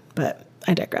won. But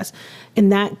I digress.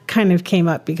 And that kind of came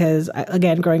up because,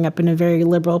 again, growing up in a very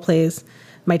liberal place,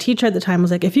 my teacher at the time was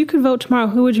like, if you could vote tomorrow,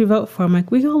 who would you vote for? I'm like,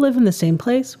 we all live in the same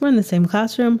place. We're in the same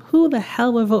classroom. Who the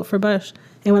hell would vote for Bush?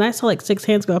 And when I saw like 6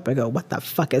 hands go up, I go, what the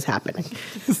fuck is happening?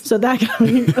 So that got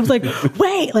me, I was like,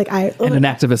 wait, like And an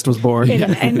activist was born.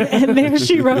 and there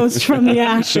she rose from the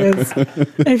ashes,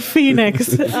 a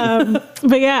phoenix.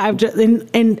 But yeah, I've just,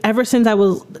 and ever since I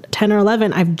was 10 or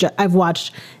 11, I've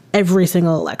watched every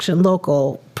single election,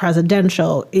 local,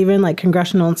 presidential, even like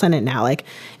congressional and Senate now, like,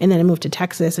 and then I moved to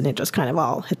Texas and it just kind of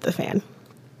all hit the fan.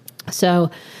 So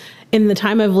in the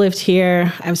time I've lived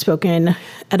here, I've spoken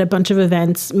at a bunch of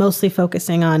events, mostly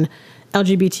focusing on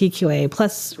LGBTQA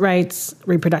plus rights,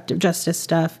 reproductive justice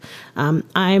stuff.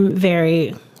 I'm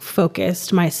very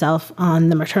focused myself on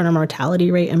the maternal mortality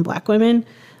rate in Black women.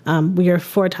 We are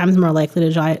 4 times more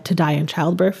likely to die in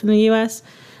childbirth in the U.S.,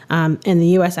 and the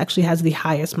U.S. actually has the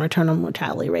highest maternal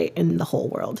mortality rate in the whole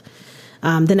world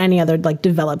than any other like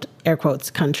developed air quotes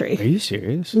country. Are you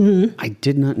serious? Mm-hmm. I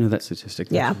did not know that statistic.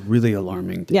 That's Yeah. really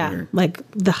alarming to hear. Like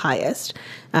the highest.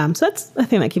 So that's a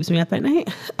thing that keeps me up at night.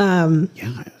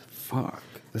 Yeah, fuck.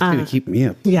 That's going to keep me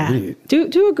up. Yeah. tonight.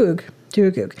 Do a goog. Do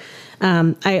a goog.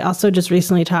 I also just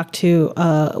recently talked to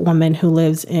a woman who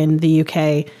lives in the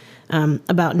UK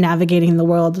about navigating the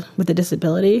world with a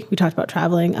disability. We talked about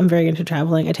traveling. I'm very into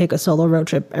traveling. I take a solo road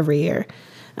trip every year.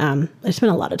 I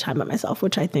spend a lot of time by myself,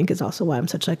 which I think is also why I'm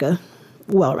such like a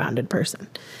well-rounded person.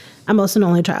 I'm also an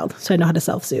only child, so I know how to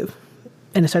self-soothe.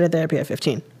 And I started therapy at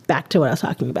 15. back to what I was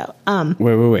talking about.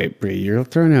 Wait, Bri, you're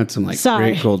throwing out some like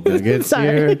Sorry. great gold nuggets Sorry.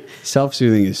 here.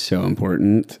 Self-soothing is so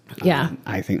important. Yeah.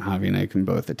 I think Javi and I can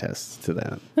both attest to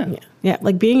that. Yeah,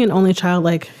 like being an only child,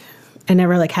 like I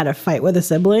never like had a fight with a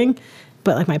sibling,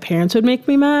 but like my parents would make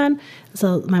me mad.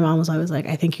 So my mom was always like,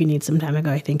 I think you need some time. I go,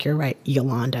 I think you're right,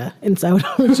 Yolanda. And so I would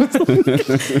always just like,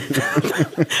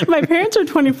 my parents were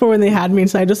 24 when they had me.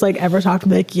 So I just like ever talked to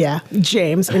them, like, yeah,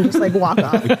 James, and just like walk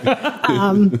off.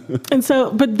 And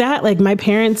so, but that like my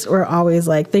parents were always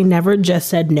like, they never just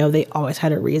said no. They always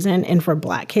had a reason. And for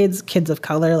Black kids, kids of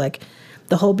color, like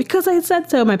the whole, because I said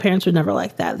so, my parents were never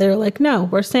like that. They were like, no,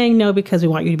 we're saying no because we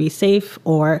want you to be safe.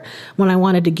 Or when I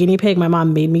wanted a guinea pig, my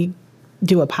mom made me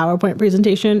do a PowerPoint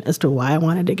presentation as to why I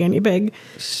wanted a guinea pig.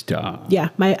 Stop. Yeah,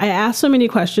 I asked so many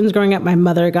questions growing up. My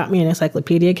mother got me an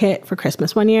encyclopedia kit for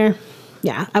Christmas one year.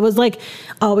 Yeah, I was like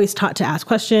always taught to ask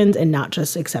questions and not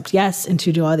just accept yes and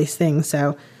to do all these things.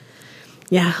 So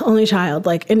yeah, only child.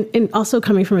 Like, and also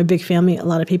coming from a big family, a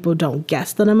lot of people don't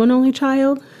guess that I'm an only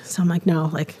child. So I'm like,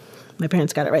 no, like my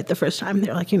parents got it right the first time.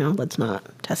 They're like, let's not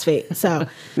test fate. So,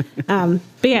 but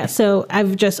yeah, so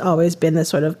I've just always been this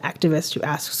sort of activist who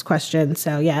asks questions.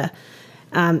 So yeah,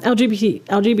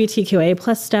 LGBTQA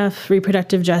plus stuff,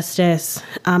 reproductive justice,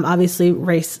 obviously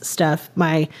race stuff.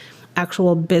 My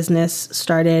actual business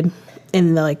started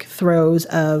in the like throes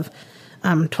of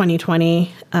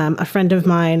 2020. A friend of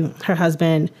mine, her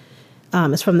husband,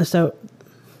 is from the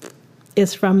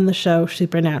show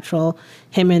Supernatural.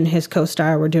 Him and his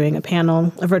co-star were doing a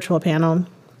virtual panel.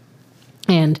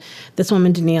 And this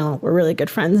woman, Danielle, we're really good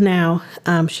friends now.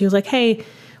 She was like, hey,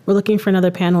 we're looking for another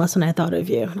panelist, and I thought of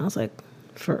you. And I was like,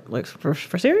 for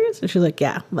serious? And she was like,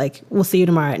 yeah, like, we'll see you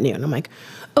tomorrow at noon. I'm like,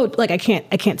 oh, like, I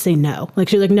can't say no. Like,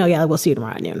 she was like, no, yeah, we'll see you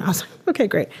tomorrow at noon. I was like, okay,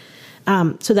 great.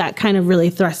 So that kind of really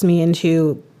thrust me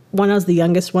into, when I was the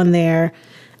youngest one there,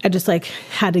 I just like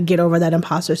had to get over that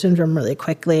imposter syndrome really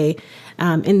quickly.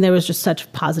 And there was just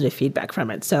such positive feedback from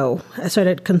it. So I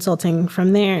started consulting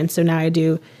from there. And so now I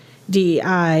do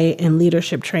DEI and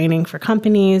leadership training for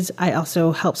companies. I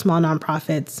also help small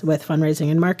nonprofits with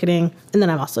fundraising and marketing. And then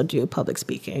I also do public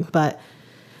speaking. But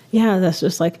yeah, that's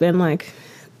just like been like,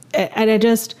 and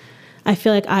I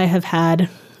feel like I have had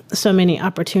so many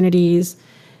opportunities.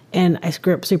 And I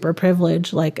grew up super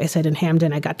privileged. Like I said, in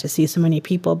Hamden, I got to see so many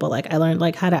people, but like I learned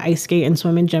like how to ice skate and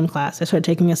swim in gym class. I started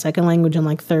taking a second language in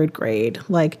like third grade.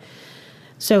 Like,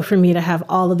 so for me to have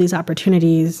all of these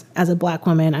opportunities as a Black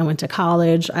woman, I went to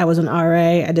college, I was an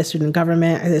RA, I did student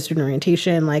government, I did student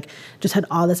orientation, like just had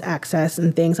all this access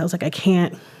and things. I was like, I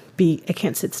can't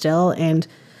sit still. And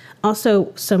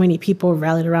also so many people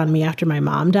rallied around me after my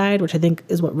mom died, which I think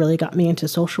is what really got me into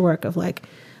social work of like,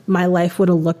 my life would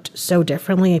have looked so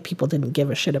differently if people didn't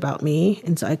give a shit about me.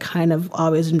 And so I kind of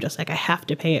always am just like, I have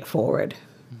to pay it forward.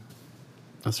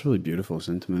 That's a really beautiful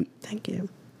sentiment. Thank you.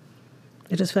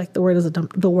 I just feel like the world is a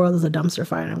dumpster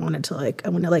fire, and I want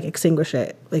to extinguish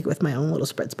it like with my own little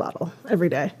spritz bottle every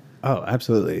day. Oh,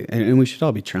 absolutely. And we should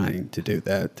all be trying to do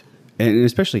that. And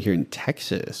especially here in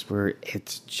Texas, where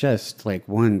it's just like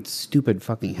one stupid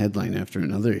fucking headline after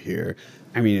another here.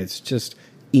 I mean, it's just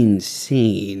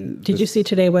insane. Did you see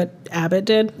today what Abbott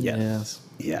did? Yes.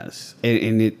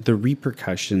 And the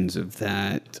repercussions of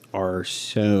that are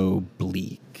so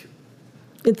bleak.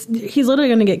 He's literally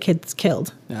going to get kids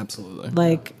killed. Absolutely.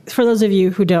 Like, for those of you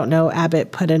who don't know,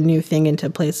 Abbott put a new thing into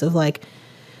place of like,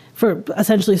 for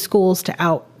essentially schools to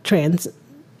out parents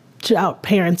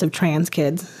of trans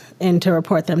kids and to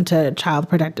report them to Child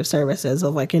Protective Services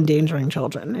of like endangering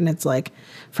children. And it's like,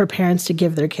 for parents to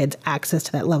give their kids access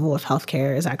to that level of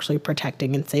healthcare is actually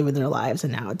protecting and saving their lives.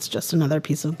 And now it's just another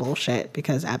piece of bullshit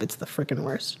because Abbott's the freaking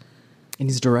worst. And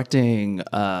he's directing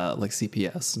like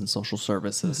CPS and social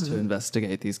services to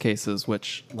investigate these cases,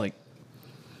 which, like,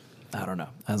 I don't know,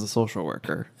 as a social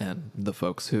worker and the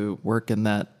folks who work in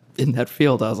that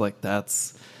field, I was like,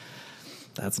 that's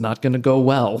not going to go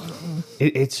well.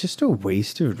 It's just a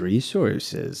waste of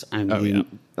resources. I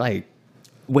mean, like,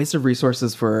 waste of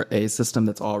resources for a system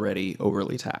that's already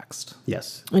overly taxed.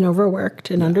 Yes. And overworked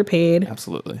and underpaid.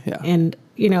 Absolutely, yeah. And,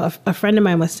 a friend of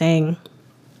mine was saying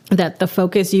that the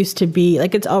focus used to be,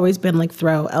 like, it's always been, like,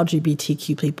 throw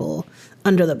LGBTQ people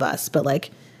under the bus. But,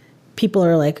 like, people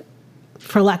are, like,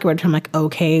 for lack of a better term, like,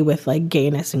 okay with, like,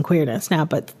 gayness and queerness now.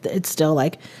 But it's still,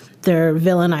 like, they're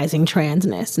villainizing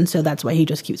transness. And so that's why he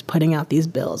just keeps putting out these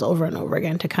bills over and over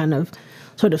again to kind of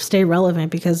sort of stay relevant,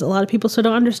 because a lot of people still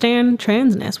don't understand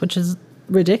transness, which is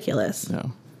ridiculous. Yeah.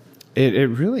 It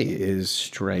really is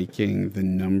striking the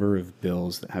number of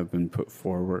bills that have been put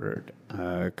forward.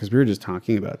 Because we were just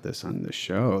talking about this on the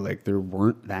show. Like, there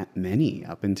weren't that many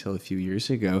up until a few years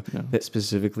ago that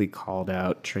specifically called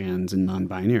out trans and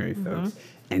non-binary folks.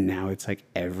 And now it's like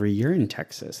every year in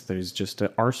Texas, there's just an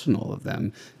arsenal of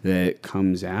them that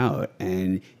comes out.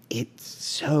 And it's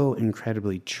so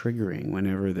incredibly triggering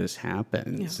whenever this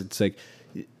happens. Yeah. It's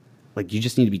like you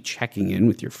just need to be checking in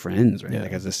with your friends, right? Yeah.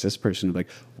 Like as a cis person, like,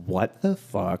 what the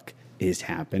fuck is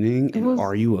happening? And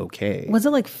are you okay? Was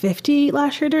it like 50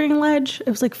 last year during Ledge? It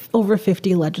was like over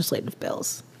 50 legislative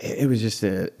bills. It was just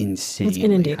an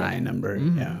insanely high number.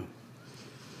 Mm-hmm. Yeah.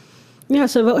 Yeah,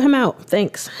 so vote him out.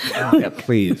 Thanks. Yeah,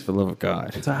 please, for the love of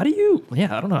God. So how do you?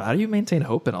 Yeah, I don't know. How do you maintain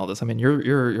hope in all this? I mean,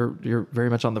 you're very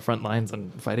much on the front lines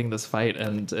and fighting this fight,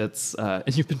 and it's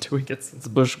and you've been doing it since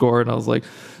Bush Gore, and I was like,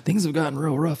 things have gotten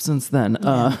real rough since then.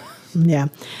 Yeah.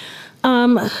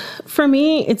 For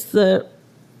me, it's the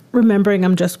remembering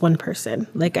I'm just one person.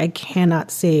 Like, I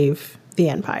cannot save the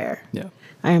empire. Yeah.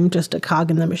 I am just a cog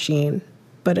in the machine,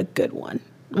 but a good one.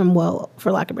 I'm well,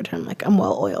 for lack of a term, like I'm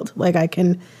well oiled. Like, I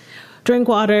can drink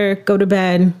water, go to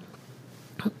bed,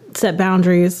 set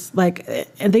boundaries. Like,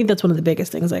 I think that's one of the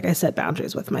biggest things. Like, I set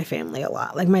boundaries with my family a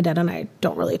lot. Like, my dad and I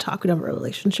don't really talk. We don't have a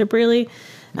relationship really.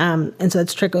 And so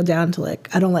it's trickled down to,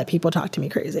 like, I don't let people talk to me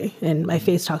crazy. And my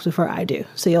face talks before I do.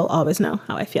 So you'll always know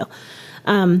how I feel.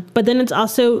 But then it's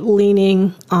also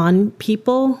leaning on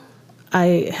people.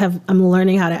 I'm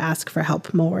learning how to ask for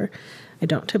help more. I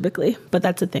don't typically, but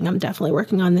that's a thing I'm definitely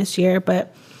working on this year.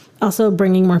 But also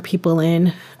bringing more people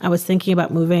in. I was thinking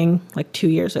about moving like 2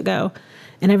 years ago,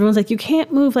 and everyone's like, you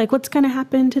can't move. Like, what's going to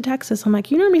happen to Texas? I'm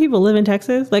like, you know how many people live in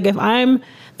Texas? Like, if I'm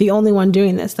the only one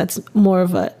doing this, that's more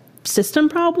of a system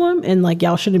problem. And like,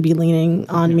 y'all shouldn't be leaning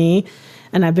on me.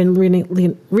 And I've been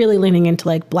really leaning into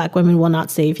like, Black women will not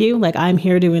save you. Like, I'm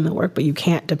here doing the work, but you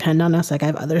can't depend on us. Like, I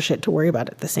have other shit to worry about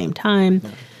at the same time.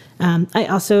 I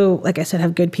also, like I said,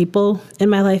 have good people in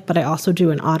my life, but I also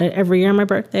do an audit every year on my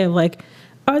birthday of like,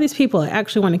 are these people I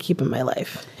actually want to keep in my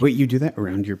life? Wait, you do that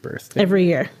around your birthday? Every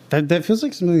year. That feels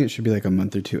like something that should be like a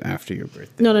month or two after your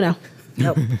birthday. No.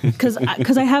 Nope. Because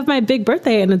I have my big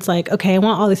birthday and it's like, okay, I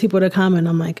want all these people to come. And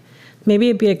I'm like, maybe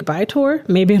it'd be a goodbye tour.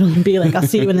 Maybe it'll be like, I'll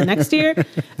see you in the next year.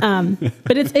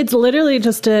 But it's literally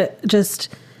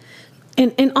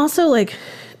and also like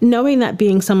knowing that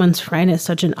being someone's friend is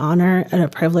such an honor and a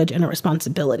privilege and a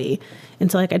responsibility.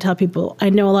 And so like I tell people, I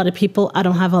know a lot of people, I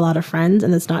don't have a lot of friends,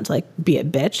 and it's not to like be a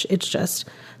bitch. It's just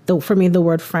for me, the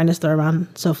word friend is thrown around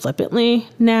so flippantly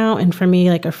now. And for me,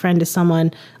 like a friend is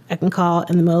someone I can call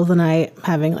in the middle of the night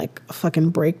having like a fucking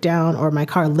breakdown, or my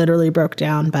car literally broke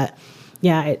down. But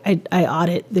yeah, I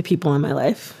audit the people in my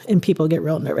life, and people get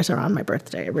real nervous around my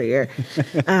birthday every year.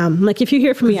 Like if you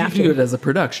hear from me after, you do it as a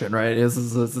production, right?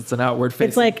 It's an outward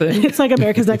facing thing. It's like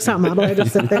America's Next Top Model. I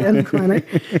just sit there in the corner.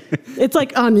 It's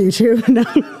like on YouTube. No.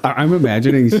 I'm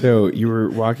imagining. So you were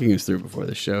walking us through before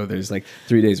the show. There's like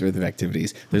 3 days worth of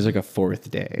activities. There's like a fourth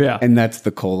day, and that's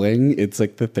the culling. It's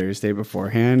like the Thursday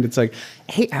beforehand. It's like,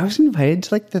 hey, I was invited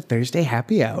to like the Thursday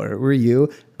happy hour. Were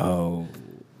you? Oh,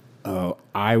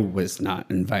 I was not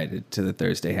invited to the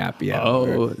Thursday happy hour.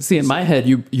 Oh, see, in my head,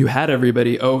 you had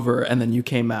everybody over, and then you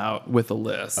came out with a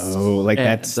list. Oh, like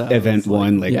that's event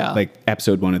one, like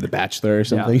episode 1 of The Bachelor or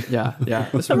something. Yeah.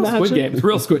 It's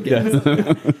real Squid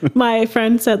Games. My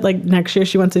friend said like next year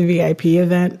she wants a VIP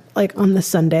event like on the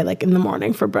Sunday, like in the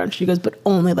morning for brunch. She goes, but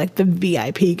only like the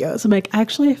VIP goes. I'm like,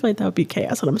 actually, I feel like that would be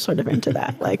chaos, and I'm sort of into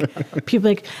that. Like people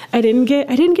like, I didn't get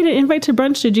an invite to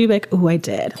brunch. Did you? Like, oh, I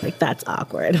did. Like that's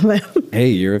awkward. Hey,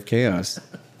 year of chaos.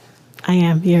 I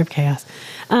am year of chaos.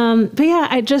 But yeah,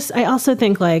 I also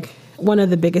think like one of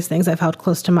the biggest things I've held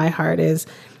close to my heart is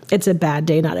it's a bad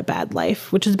day, not a bad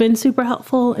life, which has been super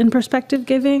helpful in perspective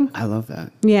giving. I love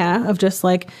that. Yeah, of just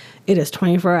like, it is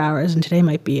 24 hours and today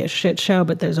might be a shit show,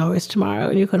 but there's always tomorrow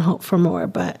and you can hope for more.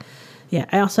 But yeah,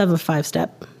 I also have a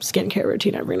 5-step skincare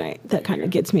routine every night that kind of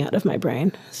gets me out of my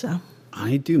brain. So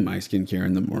I do my skincare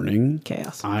in the morning.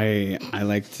 Chaos. I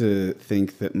like to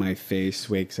think that my face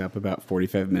wakes up about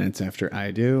 45 minutes after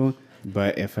I do.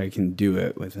 But if I can do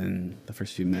it within the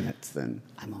first few minutes, then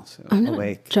I'm also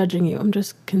awake. Not judging you. I'm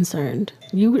just concerned.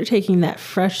 You were taking that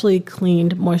freshly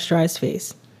cleaned, moisturized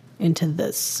face into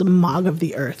the smog of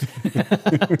the earth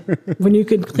when you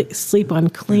could sleep on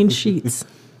clean sheets.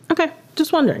 Okay,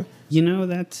 just wondering. You know,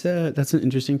 that's an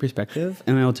interesting perspective,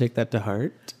 and I'll take that to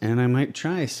heart, and I might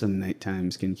try some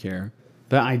nighttime skincare.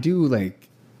 But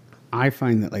I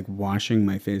find that like washing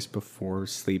my face before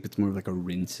sleep, it's more of like a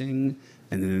rinsing,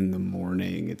 and then in the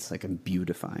morning, it's like a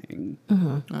beautifying.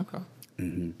 Mm-hmm. Okay.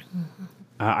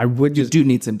 Mm-hmm. I would You just do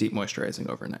need some deep moisturizing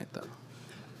overnight, though.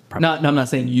 No, I'm not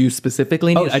saying you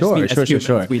specifically need. Oh, I just mean as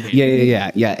humans, we need.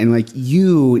 Yeah. And like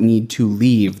you need to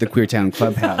leave the Queertowne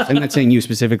Clubhouse. I'm not saying you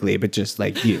specifically, but just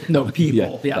like you. No,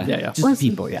 people. Yeah. Just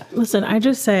people, yeah. Listen, I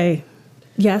just say,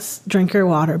 yes, drink your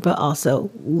water, but also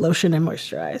lotion and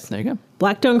moisturize. There you go.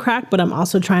 Black don't crack, but I'm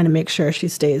also trying to make sure she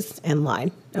stays in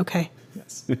line. Okay.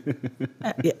 Yes.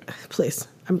 Yeah, please.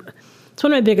 It's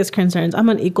one of my biggest concerns. I'm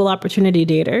an equal opportunity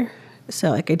dater. So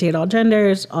like I date all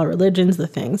genders, all religions, the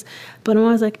things. But I'm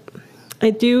always like,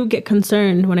 I do get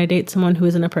concerned when I date someone who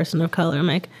isn't a person of color. I'm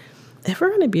like, if we're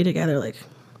going to be together like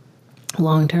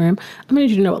long term, I'm going to need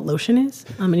you to know what lotion is.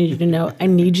 I'm going to need you to know I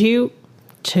need you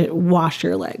to wash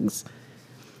your legs.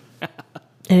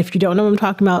 And if you don't know what I'm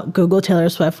talking about, Google Taylor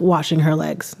Swift washing her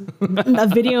legs. A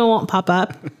video won't pop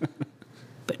up.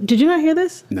 But did you not hear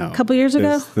this? No. A couple years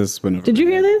ago? This went over. Did you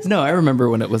hear this? No, I remember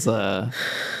when it was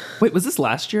Wait, was this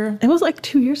last year? It was like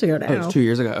 2 years ago now. Oh, it was 2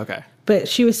 years ago. Okay. But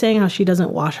she was saying how she doesn't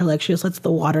wash her legs. She just lets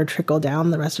the water trickle down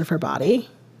the rest of her body.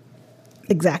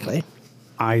 Exactly.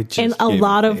 I just And a gave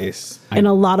lot of face. and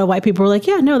a lot of white people were like,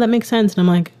 yeah, no, that makes sense. And I'm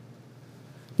like,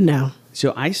 no.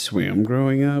 So I swam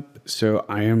growing up. So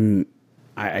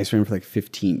I swam for like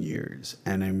 15 years,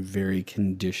 and I'm very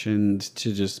conditioned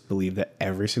to just believe that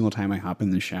every single time I hop in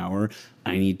the shower,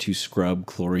 I need to scrub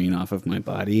chlorine off of my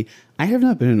body. I have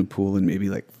not been in a pool in maybe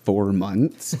like 4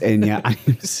 months, and yet I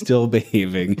am still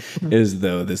behaving as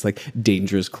though this like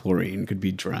dangerous chlorine could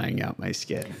be drying out my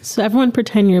skin. So everyone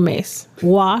pretend you're Mace.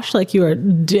 Wash like you are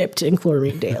dipped in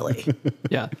chlorine daily.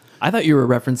 Yeah. I thought you were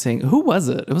referencing, who was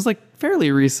it? It was like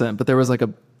fairly recent, but there was like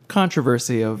a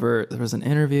controversy over, there was an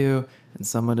interview and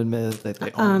someone admitted that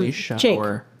they only shower. Jake.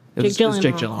 It was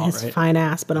Jake Gyllenhaal, His right? fine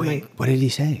ass, but I'm like, What did he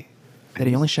say? That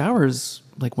he only showers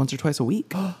like once or twice a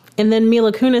week. and then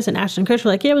Mila Kunis and Ashton Kutcher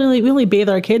were like, yeah, we only bathe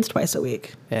our kids twice a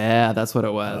week. Yeah, that's what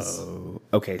it was.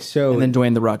 Okay, so And then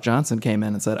Dwayne The Rock Johnson came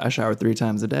in and said, I shower 3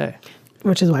 times a day.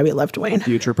 Which is why we love Dwayne.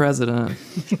 Future president.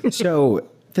 So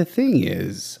the thing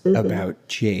is about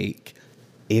Jake,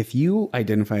 if you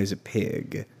identify as a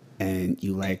pig and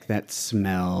you like that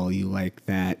smell, you like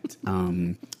that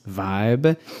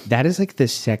vibe, that is like the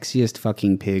sexiest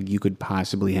fucking pig you could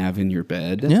possibly have in your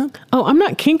bed. Yeah. Oh, I'm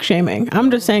not kink shaming. I'm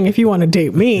just saying if you want to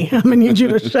date me, I'm going to need you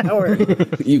to shower.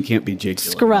 You can't be Jake.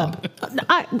 Scrub.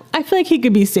 I feel like he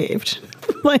could be saved.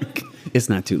 Like, It's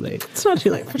not too late. it's not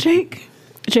too late for Jake.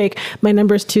 Jake, my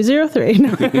number is 203.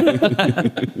 No.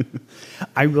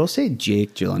 I will say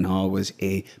Jake Gyllenhaal was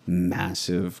a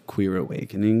massive queer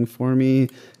awakening for me.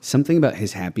 Something about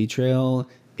his happy trail,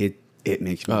 it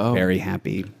makes me very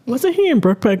happy. Wasn't he in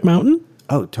Brokeback Mountain?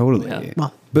 Oh, totally. Yeah.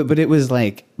 Well. But it was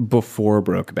like before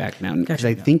Brokeback Mountain, because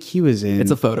I think he was in.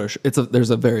 It's a photo. There's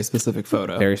a very specific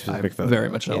photo. Very specific photo. Very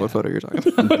much know what photo you're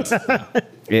talking about.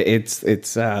 It's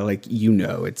like,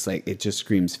 it's like it just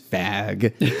screams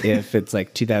fag. If it's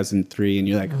like 2003 and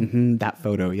you're like, that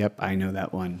photo, yep, I know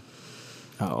that one.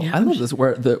 Oh, Yeah, I love this.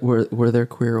 Were there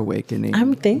queer awakening?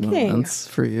 I'm thinking. moments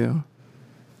for you.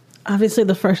 Obviously,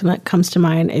 the first one that comes to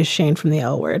mind is Shane from the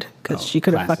L Word, because she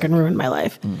could have classic. fucking ruined my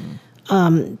life.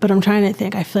 But I'm trying to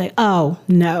think. I feel like, oh,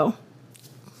 no.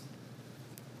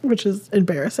 Which is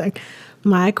embarrassing.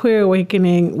 My queer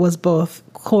awakening was both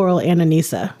Coral and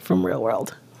Anissa from Real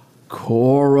World.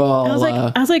 Coral. I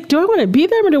was like, do I want to be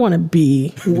them or do I want to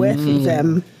be with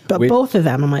them? But both of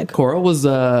them, I'm like, Coral was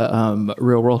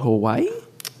Real World Hawaii.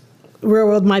 Real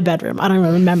World, my bedroom. I don't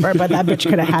even remember, but that bitch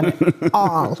could have had it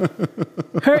all.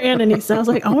 Her and Anissa. I was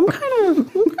like, oh, I'm kind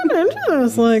of into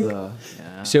this. Like,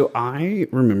 So I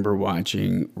remember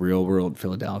watching Real World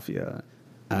Philadelphia,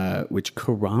 which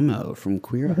Karamo from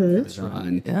Queer Eye was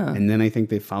on. Yeah. And then I think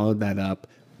they followed that up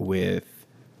with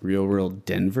Real World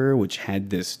Denver, which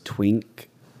had this twink,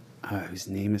 whose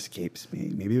name escapes me.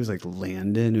 Maybe it was like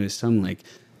Landon. It was some like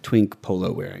twink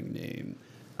polo wearing name.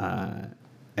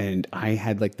 And I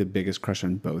had like the biggest crush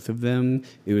on both of them.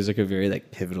 It was like a very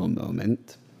like pivotal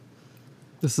moment.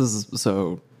 This is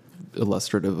so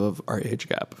illustrative of our age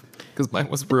gap because mine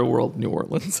was Real World New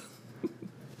Orleans.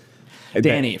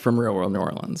 Danny from Real World New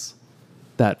Orleans.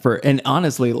 And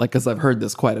honestly, like, because I've heard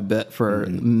this quite a bit for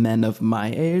men of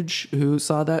my age who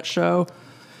saw that show.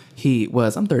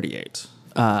 I'm 38.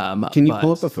 Can you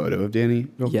pull up a photo of Danny?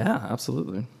 Yeah,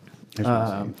 absolutely.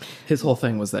 His whole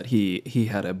thing was that he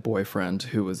had a boyfriend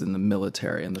who was in the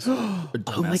military, and this Oh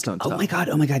my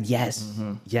god, yes.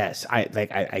 Yes.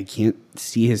 I can't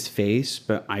see his face,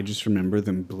 but I just remember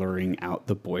them blurring out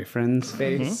the boyfriend's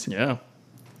face. Yeah.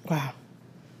 wow.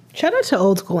 Shout out to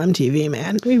old school MTV,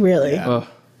 man. We really. Yeah.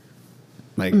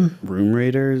 Like Room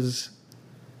Raiders.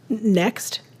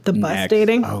 Next. The bus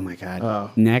dating? Oh my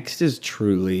God. Next is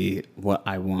truly what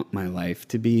I want my life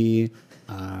to be.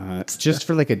 Just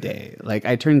for like a day. Like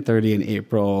I turned 30 in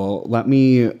April. Let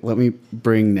me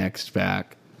bring Next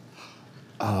back.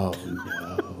 Oh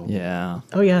no. Yeah.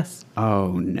 Oh, yes.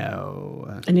 Oh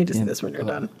no. I need to see this when you're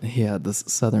done. He had this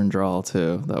southern drawl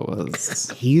too. That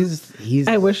was He's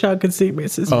I wish I could see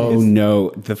Mrs. Oh face. no,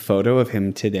 the photo of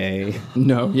him today.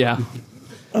 no. Yeah.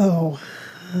 Oh,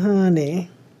 honey.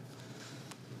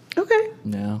 Okay.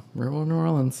 Yeah. We're in New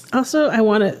Orleans. Also, I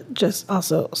want to just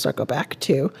also circle back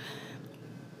to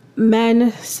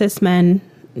men, cis men,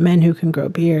 men who can grow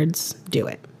beards, do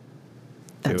it.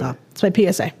 That's Do all. it. It's my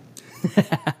PSA.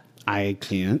 I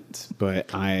can't,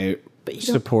 but I But you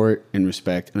don't- support and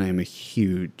respect, and I am a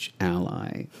huge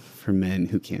ally for men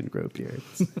who can grow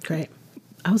beards. Great.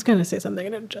 I was going to say something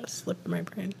and it just slipped my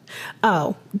brain.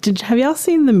 Oh, have y'all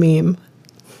seen the meme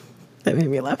that made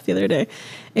me laugh the other day?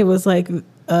 It was like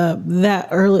that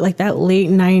early, like that late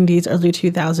 90s, early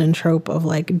 2000 trope of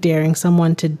like daring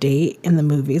someone to date in the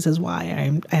movies is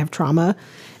why I have trauma.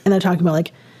 And they're talking about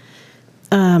like,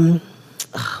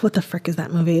 what the frick is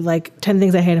that movie? Like 10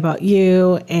 Things I Hate About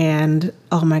You. And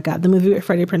oh my God, the movie with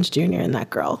Freddie Prinze Jr. and that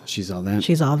girl. She's all that.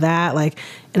 She's all that. Like,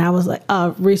 and I was like,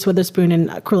 Reese Witherspoon in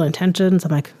Cruel Intentions.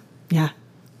 I'm like, yeah.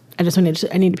 I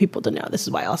need people to know. This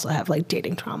is why I also have like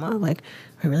dating trauma. Like,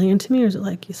 are you really into me, or is it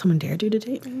like someone dared you to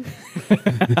date me?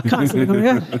 Constantly,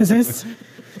 oh my God, is this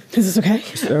okay?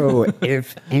 So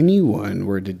if anyone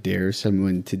were to dare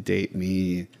someone to date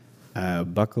me,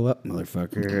 buckle up,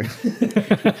 motherfucker.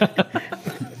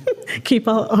 Keep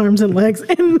all arms and legs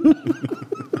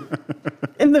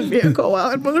in the vehicle while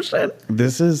in motion.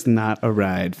 This is not a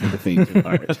ride for the faint of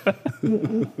heart.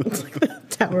 It's like the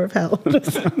Tower of Hell.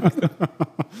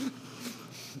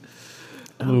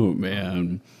 Oh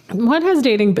man. What has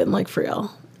dating been like for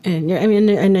real? And I mean,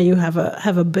 I know you have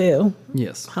a boo,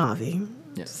 Yes. Javi.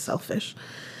 Yes. Selfish.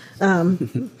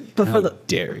 But How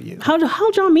dare you?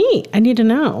 how'd y'all meet? I need to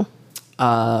know.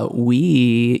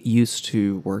 We used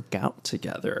to work out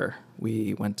together.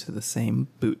 We went to the same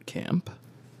boot camp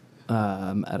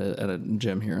at a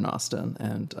gym here in Austin,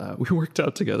 and we worked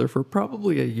out together for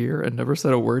probably a year and never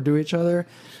said a word to each other.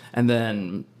 And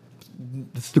then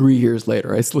 3 years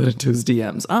later, I slid into his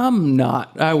DMs.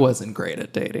 I wasn't great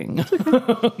at dating.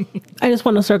 I just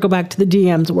want to circle back to the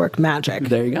DMs work magic.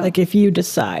 There you go. Like if you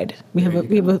decide, we have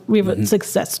a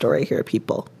success story here,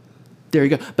 people. There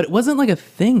you go. But it wasn't like a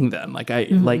thing then. Like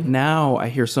like now I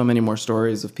hear so many more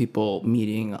stories of people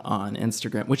meeting on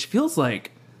Instagram, which feels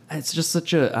like it's just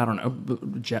such a, I don't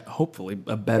know, hopefully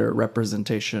a better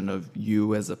representation of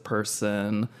you as a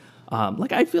person.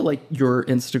 Like I feel like your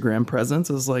Instagram presence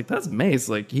is like, that's Mase.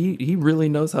 Like he really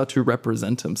knows how to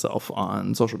represent himself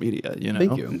on social media, you know?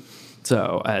 Thank you.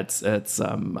 So it's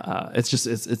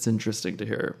interesting to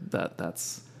hear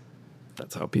that's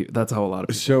how a lot of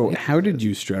people. So how did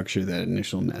you structure that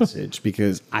initial message?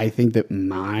 Because I think that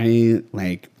my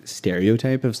like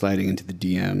stereotype of sliding into the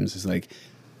DMs is like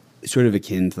sort of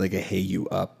akin to like a hey you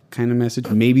up kind of message.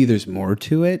 Maybe there's more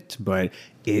to it, but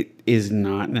it is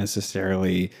not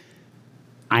necessarily.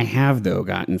 I have though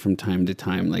gotten from time to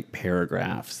time like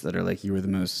paragraphs that are like, you were the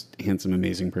most handsome,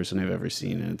 amazing person I've ever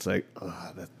seen. And it's like,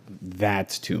 oh,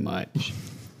 that's too much.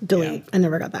 Delete. Yeah. I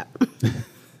never got that.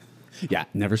 Yeah,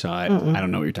 never saw it. I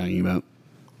don't know what you're talking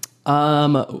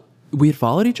about. We had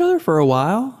followed each other for a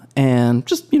while, and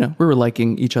just we were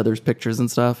liking each other's pictures and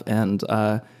stuff. And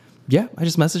I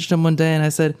just messaged him one day, and I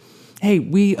said, "Hey,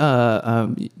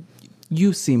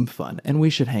 you seem fun, and we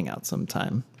should hang out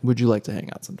sometime. Would you like to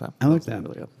hang out sometime?" I like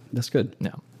that. That's good.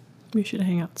 Yeah. We should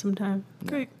hang out sometime.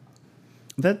 Great.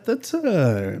 That's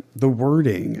the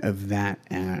wording of that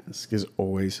ask is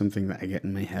always something that I get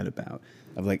in my head about,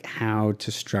 of like how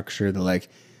to structure the like,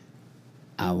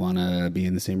 I want to be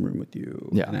in the same room with you,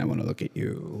 and I want to look at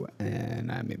you,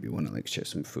 and I maybe want to like share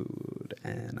some food,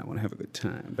 and I want to have a good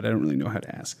time, but I don't really know how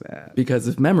to ask that. Because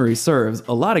if memory serves,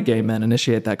 a lot of gay men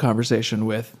initiate that conversation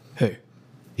with, "Hey."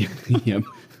 Yep.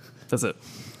 That's it.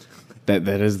 That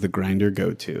is the Grindr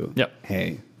go-to. Yep.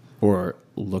 Hey, or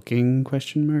looking ?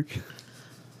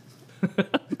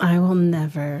 I will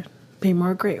never be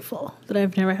more grateful that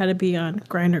I've never had to be on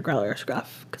Grindr, Growler, or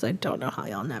Scruff, because I don't know how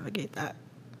y'all navigate that.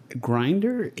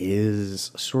 Grindr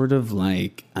is sort of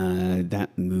like that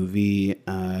movie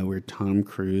where Tom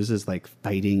Cruise is like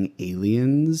fighting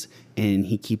aliens and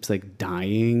he keeps like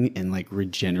dying and like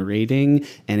regenerating,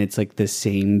 and it's like the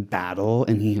same battle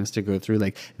and he has to go through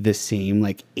like the same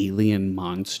like alien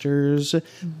monsters.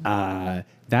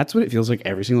 That's what it feels like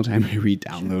every single time I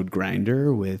re-download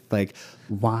Grindr with like,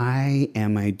 why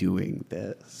am I doing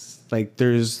this? Like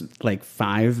there's like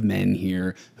 5 men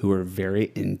here who are very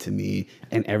into me,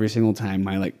 and every single time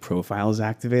my like profile is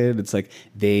activated, it's like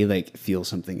they like feel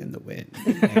something in the wind.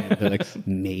 And they're like,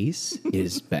 Mase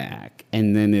is back.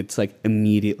 And then it's like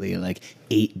immediately like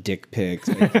 8 dick pics,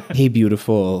 like, hey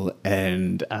beautiful.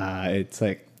 And it's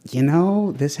like, you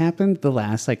know, this happened the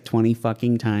last like 20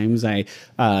 fucking times I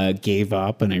gave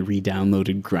up and I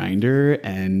re-downloaded Grindr,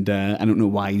 and I don't know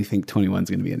why you think 21 is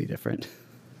going to be any different.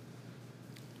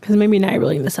 Because maybe now you're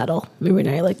willing to settle. Maybe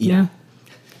now you're like, yeah.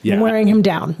 Yeah. I'm wearing him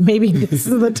down. Maybe this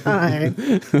is the time.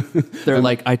 They're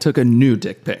like, I took a new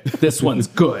dick pic. This one's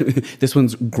good. This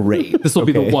one's great. This will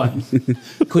be the one.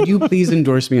 Could you please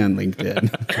endorse me on LinkedIn?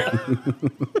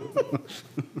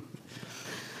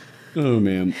 Oh,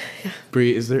 man.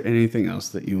 Bri, is there anything else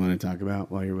that you want to talk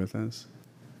about while you're with us?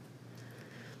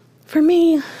 For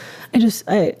me,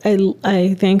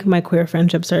 I think my queer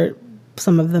friendships are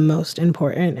some of the most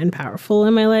important and powerful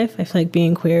in my life. I feel like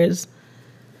being queer is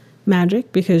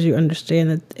magic because you understand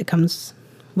that it comes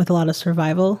with a lot of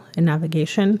survival and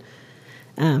navigation.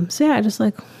 So yeah, I just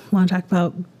like want to talk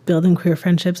about building queer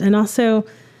friendships. And also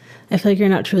I feel like you're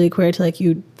not truly queer till like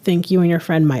you think you and your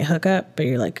friend might hook up, but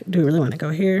you're like, do we really want to go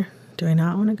here? Do I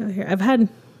not want to go here? I'm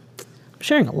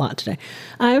sharing a lot today.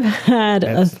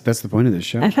 That's the point of this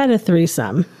show. I've had a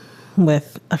threesome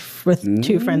with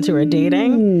 2 friends who are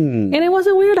dating, and it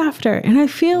wasn't weird after. And I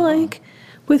feel like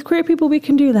with queer people, we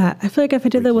can do that. I feel like if I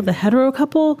did that with a hetero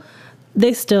couple,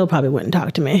 they still probably wouldn't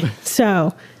talk to me.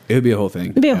 So it would be a whole thing.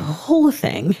 It'd be a whole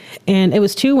thing. And it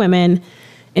was 2 women,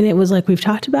 and it was like, we've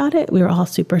talked about it. We were all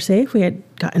super safe. We had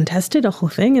gotten tested, a whole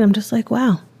thing. And I'm just like,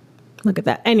 wow, look at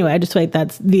that. Anyway, I just feel like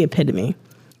that's the epitome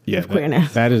of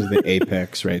queerness. That is the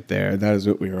apex right there. That is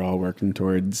what we were all working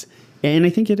towards. And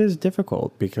I think it is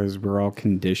difficult because we're all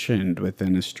conditioned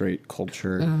within a straight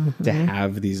culture to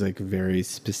have these like very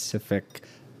specific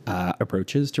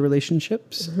approaches to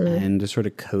relationships and to sort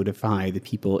of codify the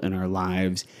people in our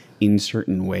lives in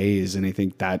certain ways. And I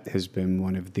think that has been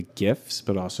one of the gifts,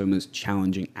 but also most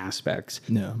challenging aspects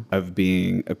of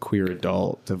being a queer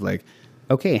adult, of like,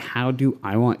 okay, how do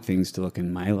I want things to look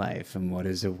in my life? And what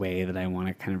is a way that I want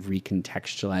to kind of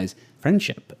recontextualize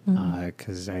friendship?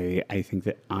 Because I think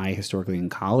that historically in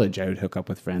college, I would hook up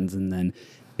with friends and then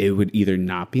it would either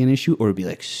not be an issue or it would be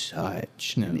like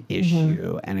such an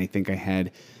issue. And I think I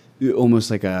had almost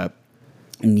like a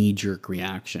knee-jerk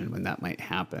reaction when that might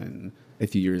happen a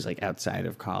few years like outside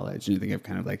of college. And I think I've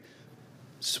kind of like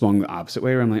swung the opposite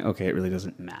way where I'm like, okay, it really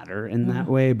doesn't matter in that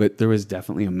way. But there was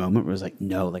definitely a moment where I was like,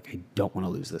 no, like I don't want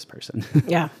to lose this person.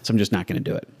 Yeah. So I'm just not going to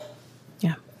do it.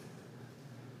 Yeah.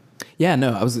 Yeah,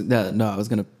 no, I was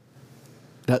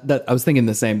thinking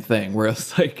the same thing where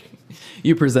it's like,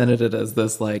 you presented it as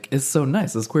this, like, it's so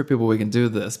nice as queer people, we can do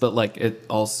this. But like, it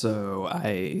also,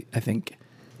 I think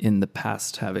in the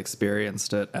past have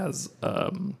experienced it as,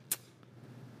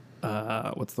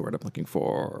 what's the word I'm looking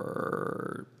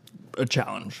for? A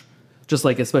challenge, just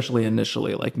like especially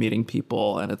initially, like meeting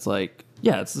people, and it's like,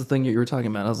 yeah, it's the thing that you were talking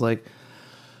about. I was like,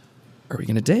 are we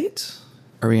gonna date?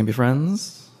 Are we gonna be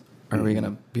friends? Are we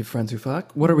gonna be friends who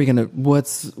fuck? What are we gonna?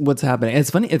 What's happening? And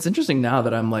it's funny. It's interesting now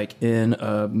that I'm like in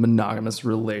a monogamous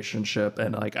relationship,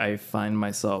 and like I find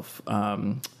myself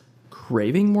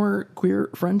craving more queer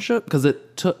friendship because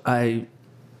it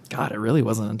really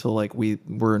wasn't until like we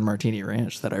were in Martini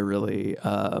Ranch that I really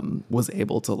was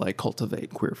able to like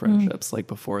cultivate queer friendships. Like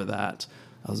before that,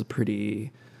 I was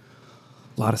a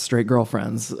lot of straight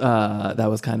girlfriends. That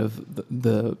was kind of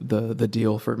the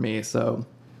deal for me. So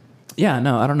yeah,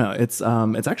 no, I don't know. It's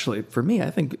actually for me,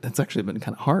 I think it's actually been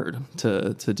kind of hard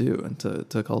to do and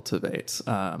to cultivate.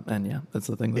 And yeah, that's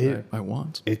the thing that I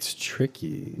want. It's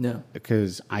tricky. Yeah.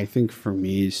 Because I think for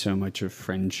me, so much of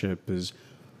friendship is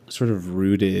sort of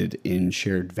rooted in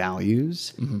shared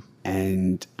values,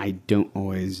 and I don't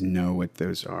always know what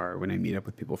those are when I meet up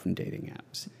with people from dating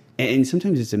apps. And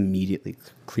sometimes it's immediately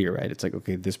clear, right? It's like,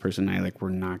 okay, this person and I, like, we're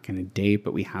not going to date,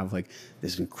 but we have like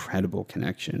this incredible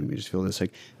connection. We just feel this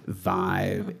like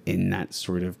vibe in that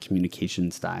sort of communication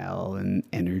style and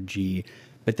energy.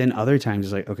 But then other times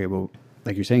it's like, okay, well,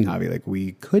 like you're saying, Javi, like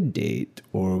we could date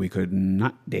or we could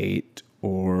not date,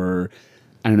 or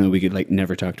I don't know, we could like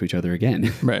never talk to each other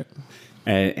again. Right.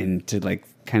 And to like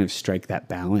kind of strike that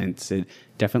balance, it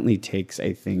definitely takes,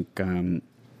 I think,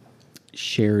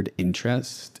 shared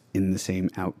interest in the same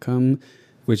outcome,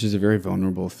 which is a very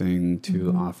vulnerable thing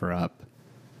to offer up.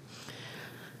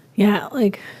 Yeah,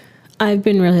 like I've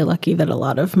been really lucky that a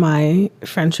lot of my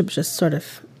friendships just sort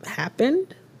of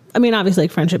happened. I mean, obviously,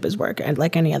 like friendship is work and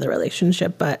like any other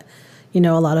relationship, but you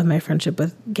know, a lot of my friendship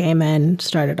with gay men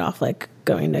started off like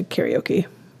going to karaoke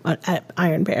at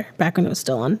Iron Bear back when it was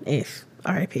still on 8th.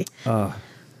 R.I.P.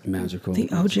 Magical. The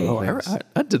OG.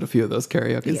 I did a few of those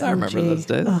karaoke's. I remember those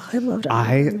days. Oh, I loved it.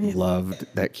 I loved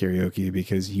that karaoke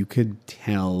because you could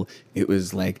tell it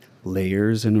was like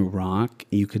layers in a rock.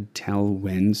 You could tell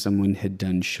when someone had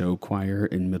done show choir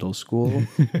in middle school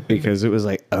because it was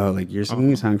like, oh, like you're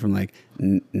singing a song from like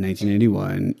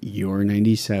 1991, you're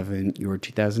 97, you're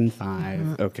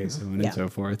 2005. Okay, so on and so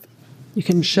forth. You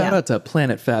can Shout out to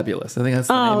Planet Fabulous. I think that's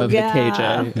the name of the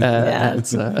KJ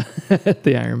at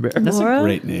the Iron Bear. That's a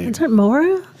great name. Is it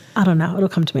Mora? I don't know. It'll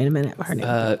come to me in a minute. Her name.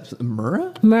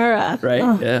 Murrah? Murrah. Right,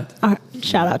 Oh. yeah.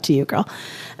 Shout out to you, girl.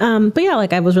 But yeah,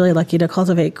 like I was really lucky to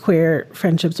cultivate queer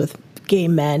friendships with gay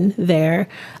men there.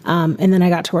 And then I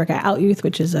got to work at Out Youth,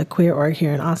 which is a queer org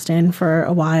here in Austin for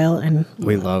a while. And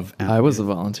We love. I was a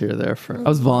volunteer there I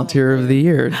was volunteer of the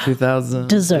year in 2012.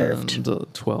 Deserved.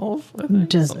 12, I think.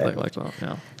 Deserved. Something like that,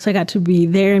 yeah. so I got to be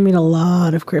there and meet a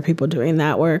lot of queer people doing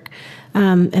that work.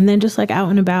 And then just like out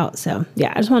and about. So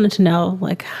yeah, I just wanted to know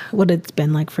like what it's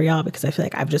been like for y'all, because I feel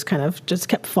like I've just kind of just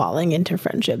kept falling into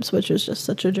friendships, which is just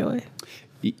such a joy.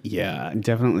 Yeah,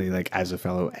 definitely. Like as a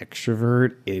fellow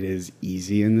extrovert, it is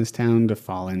easy in this town to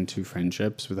fall into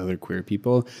friendships with other queer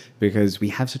people because we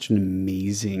have such an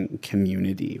amazing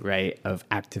community, right? Of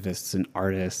activists and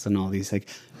artists and all these like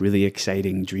really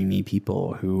exciting, dreamy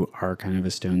people who are kind of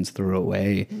a stone's throw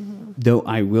away. Mm-hmm. Though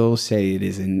I will say it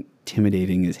is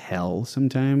intimidating as hell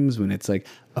sometimes when it's like,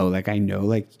 oh, like I know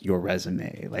like your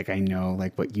resume, like I know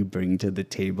like what you bring to the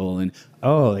table, and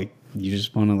oh, like you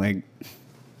just want to like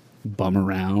bum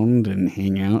around and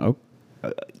hang out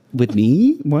with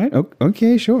me? What?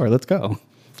 Okay, sure, let's go.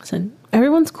 Listen,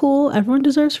 everyone's cool. Everyone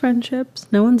deserves friendships.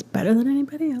 No one's better than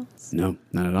anybody else. No,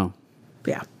 not at all.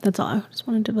 But yeah, that's all. I just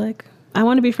wanted to be like, I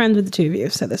want to be friends with the two of you.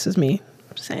 So this is me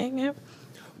saying it.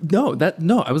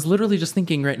 No, I was literally just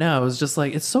thinking right now. I was just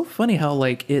like, it's so funny how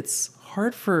like it's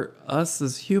hard for us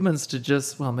as humans to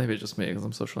just, well, maybe just me because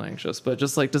I'm socially anxious, but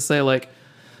just like to say like,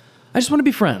 I just want to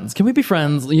be friends. Can we be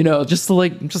friends? You know, just to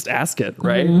like, just ask it,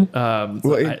 right? Mm-hmm.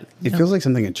 Well, it feels like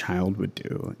something a child would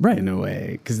do, right, in a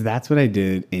way, because that's what I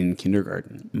did in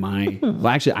kindergarten. Well,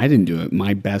 actually, I didn't do it.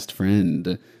 My best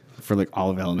friend for like all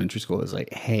of elementary school was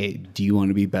like, "Hey, do you want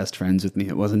to be best friends with me?"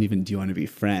 It wasn't even, "Do you want to be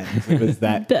friends?" It was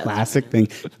that classic thing,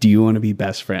 "Do you want to be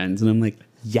best friends?" And I'm like,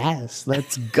 yes,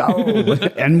 let's go.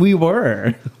 And we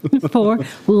were. For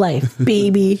life,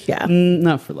 baby. Yeah.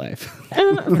 Not for life.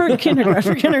 For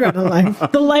kindergarten life.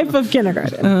 The life of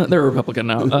kindergarten. They're Republican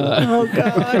now. Oh,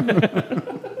 God.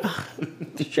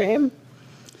 Shame.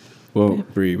 Well,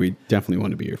 Bri, we definitely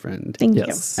want to be your friend. Thank you.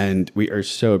 And we are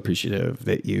so appreciative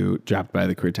that you dropped by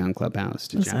the Queertowne Clubhouse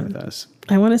to chat with us.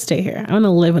 I want to stay here. I want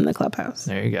to live in the clubhouse.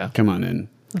 There you go. Come on in.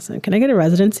 Listen, can I get a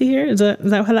residency here? Is that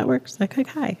how that works? Like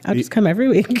hi, I'll just come every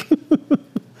week.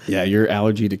 Yeah, your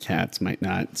allergy to cats might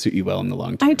not suit you well in the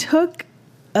long term. I took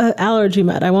an allergy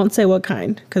med. I won't say what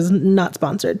kind because not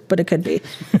sponsored, but it could be.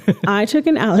 I took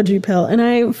an allergy pill and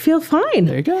I feel fine.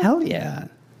 There you go. Hell yeah.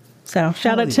 So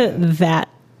shout out to that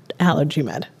allergy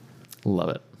med. Love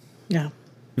it. Yeah.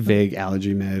 Vague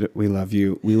allergy med. We love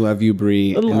you. We love you,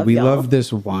 Bri. And we love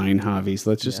this wine, Javi. So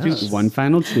let's just do one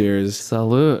final cheers.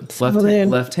 Salute.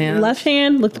 Left hand. Left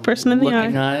hand. Look the person in the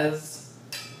Looking eye. eyes.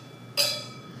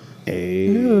 Hey.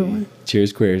 Ooh.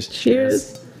 Cheers, queers.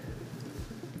 Cheers.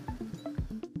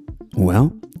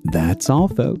 Well, that's all,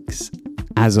 folks.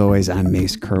 As always, I'm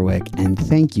Mase Kerwick, and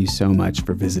thank you so much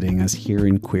for visiting us here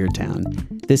in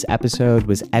Queertowne. This episode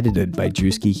was edited by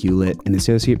Drewski Hewlett and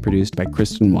associate produced by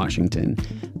Kristen Washington.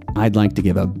 I'd like to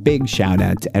give a big shout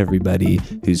out to everybody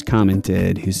who's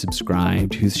commented, who's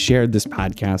subscribed, who's shared this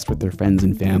podcast with their friends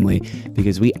and family,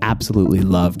 because we absolutely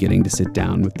love getting to sit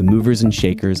down with the movers and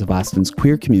shakers of Austin's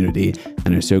queer community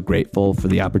and are so grateful for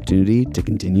the opportunity to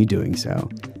continue doing so.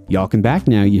 Y'all can back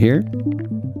now, you hear?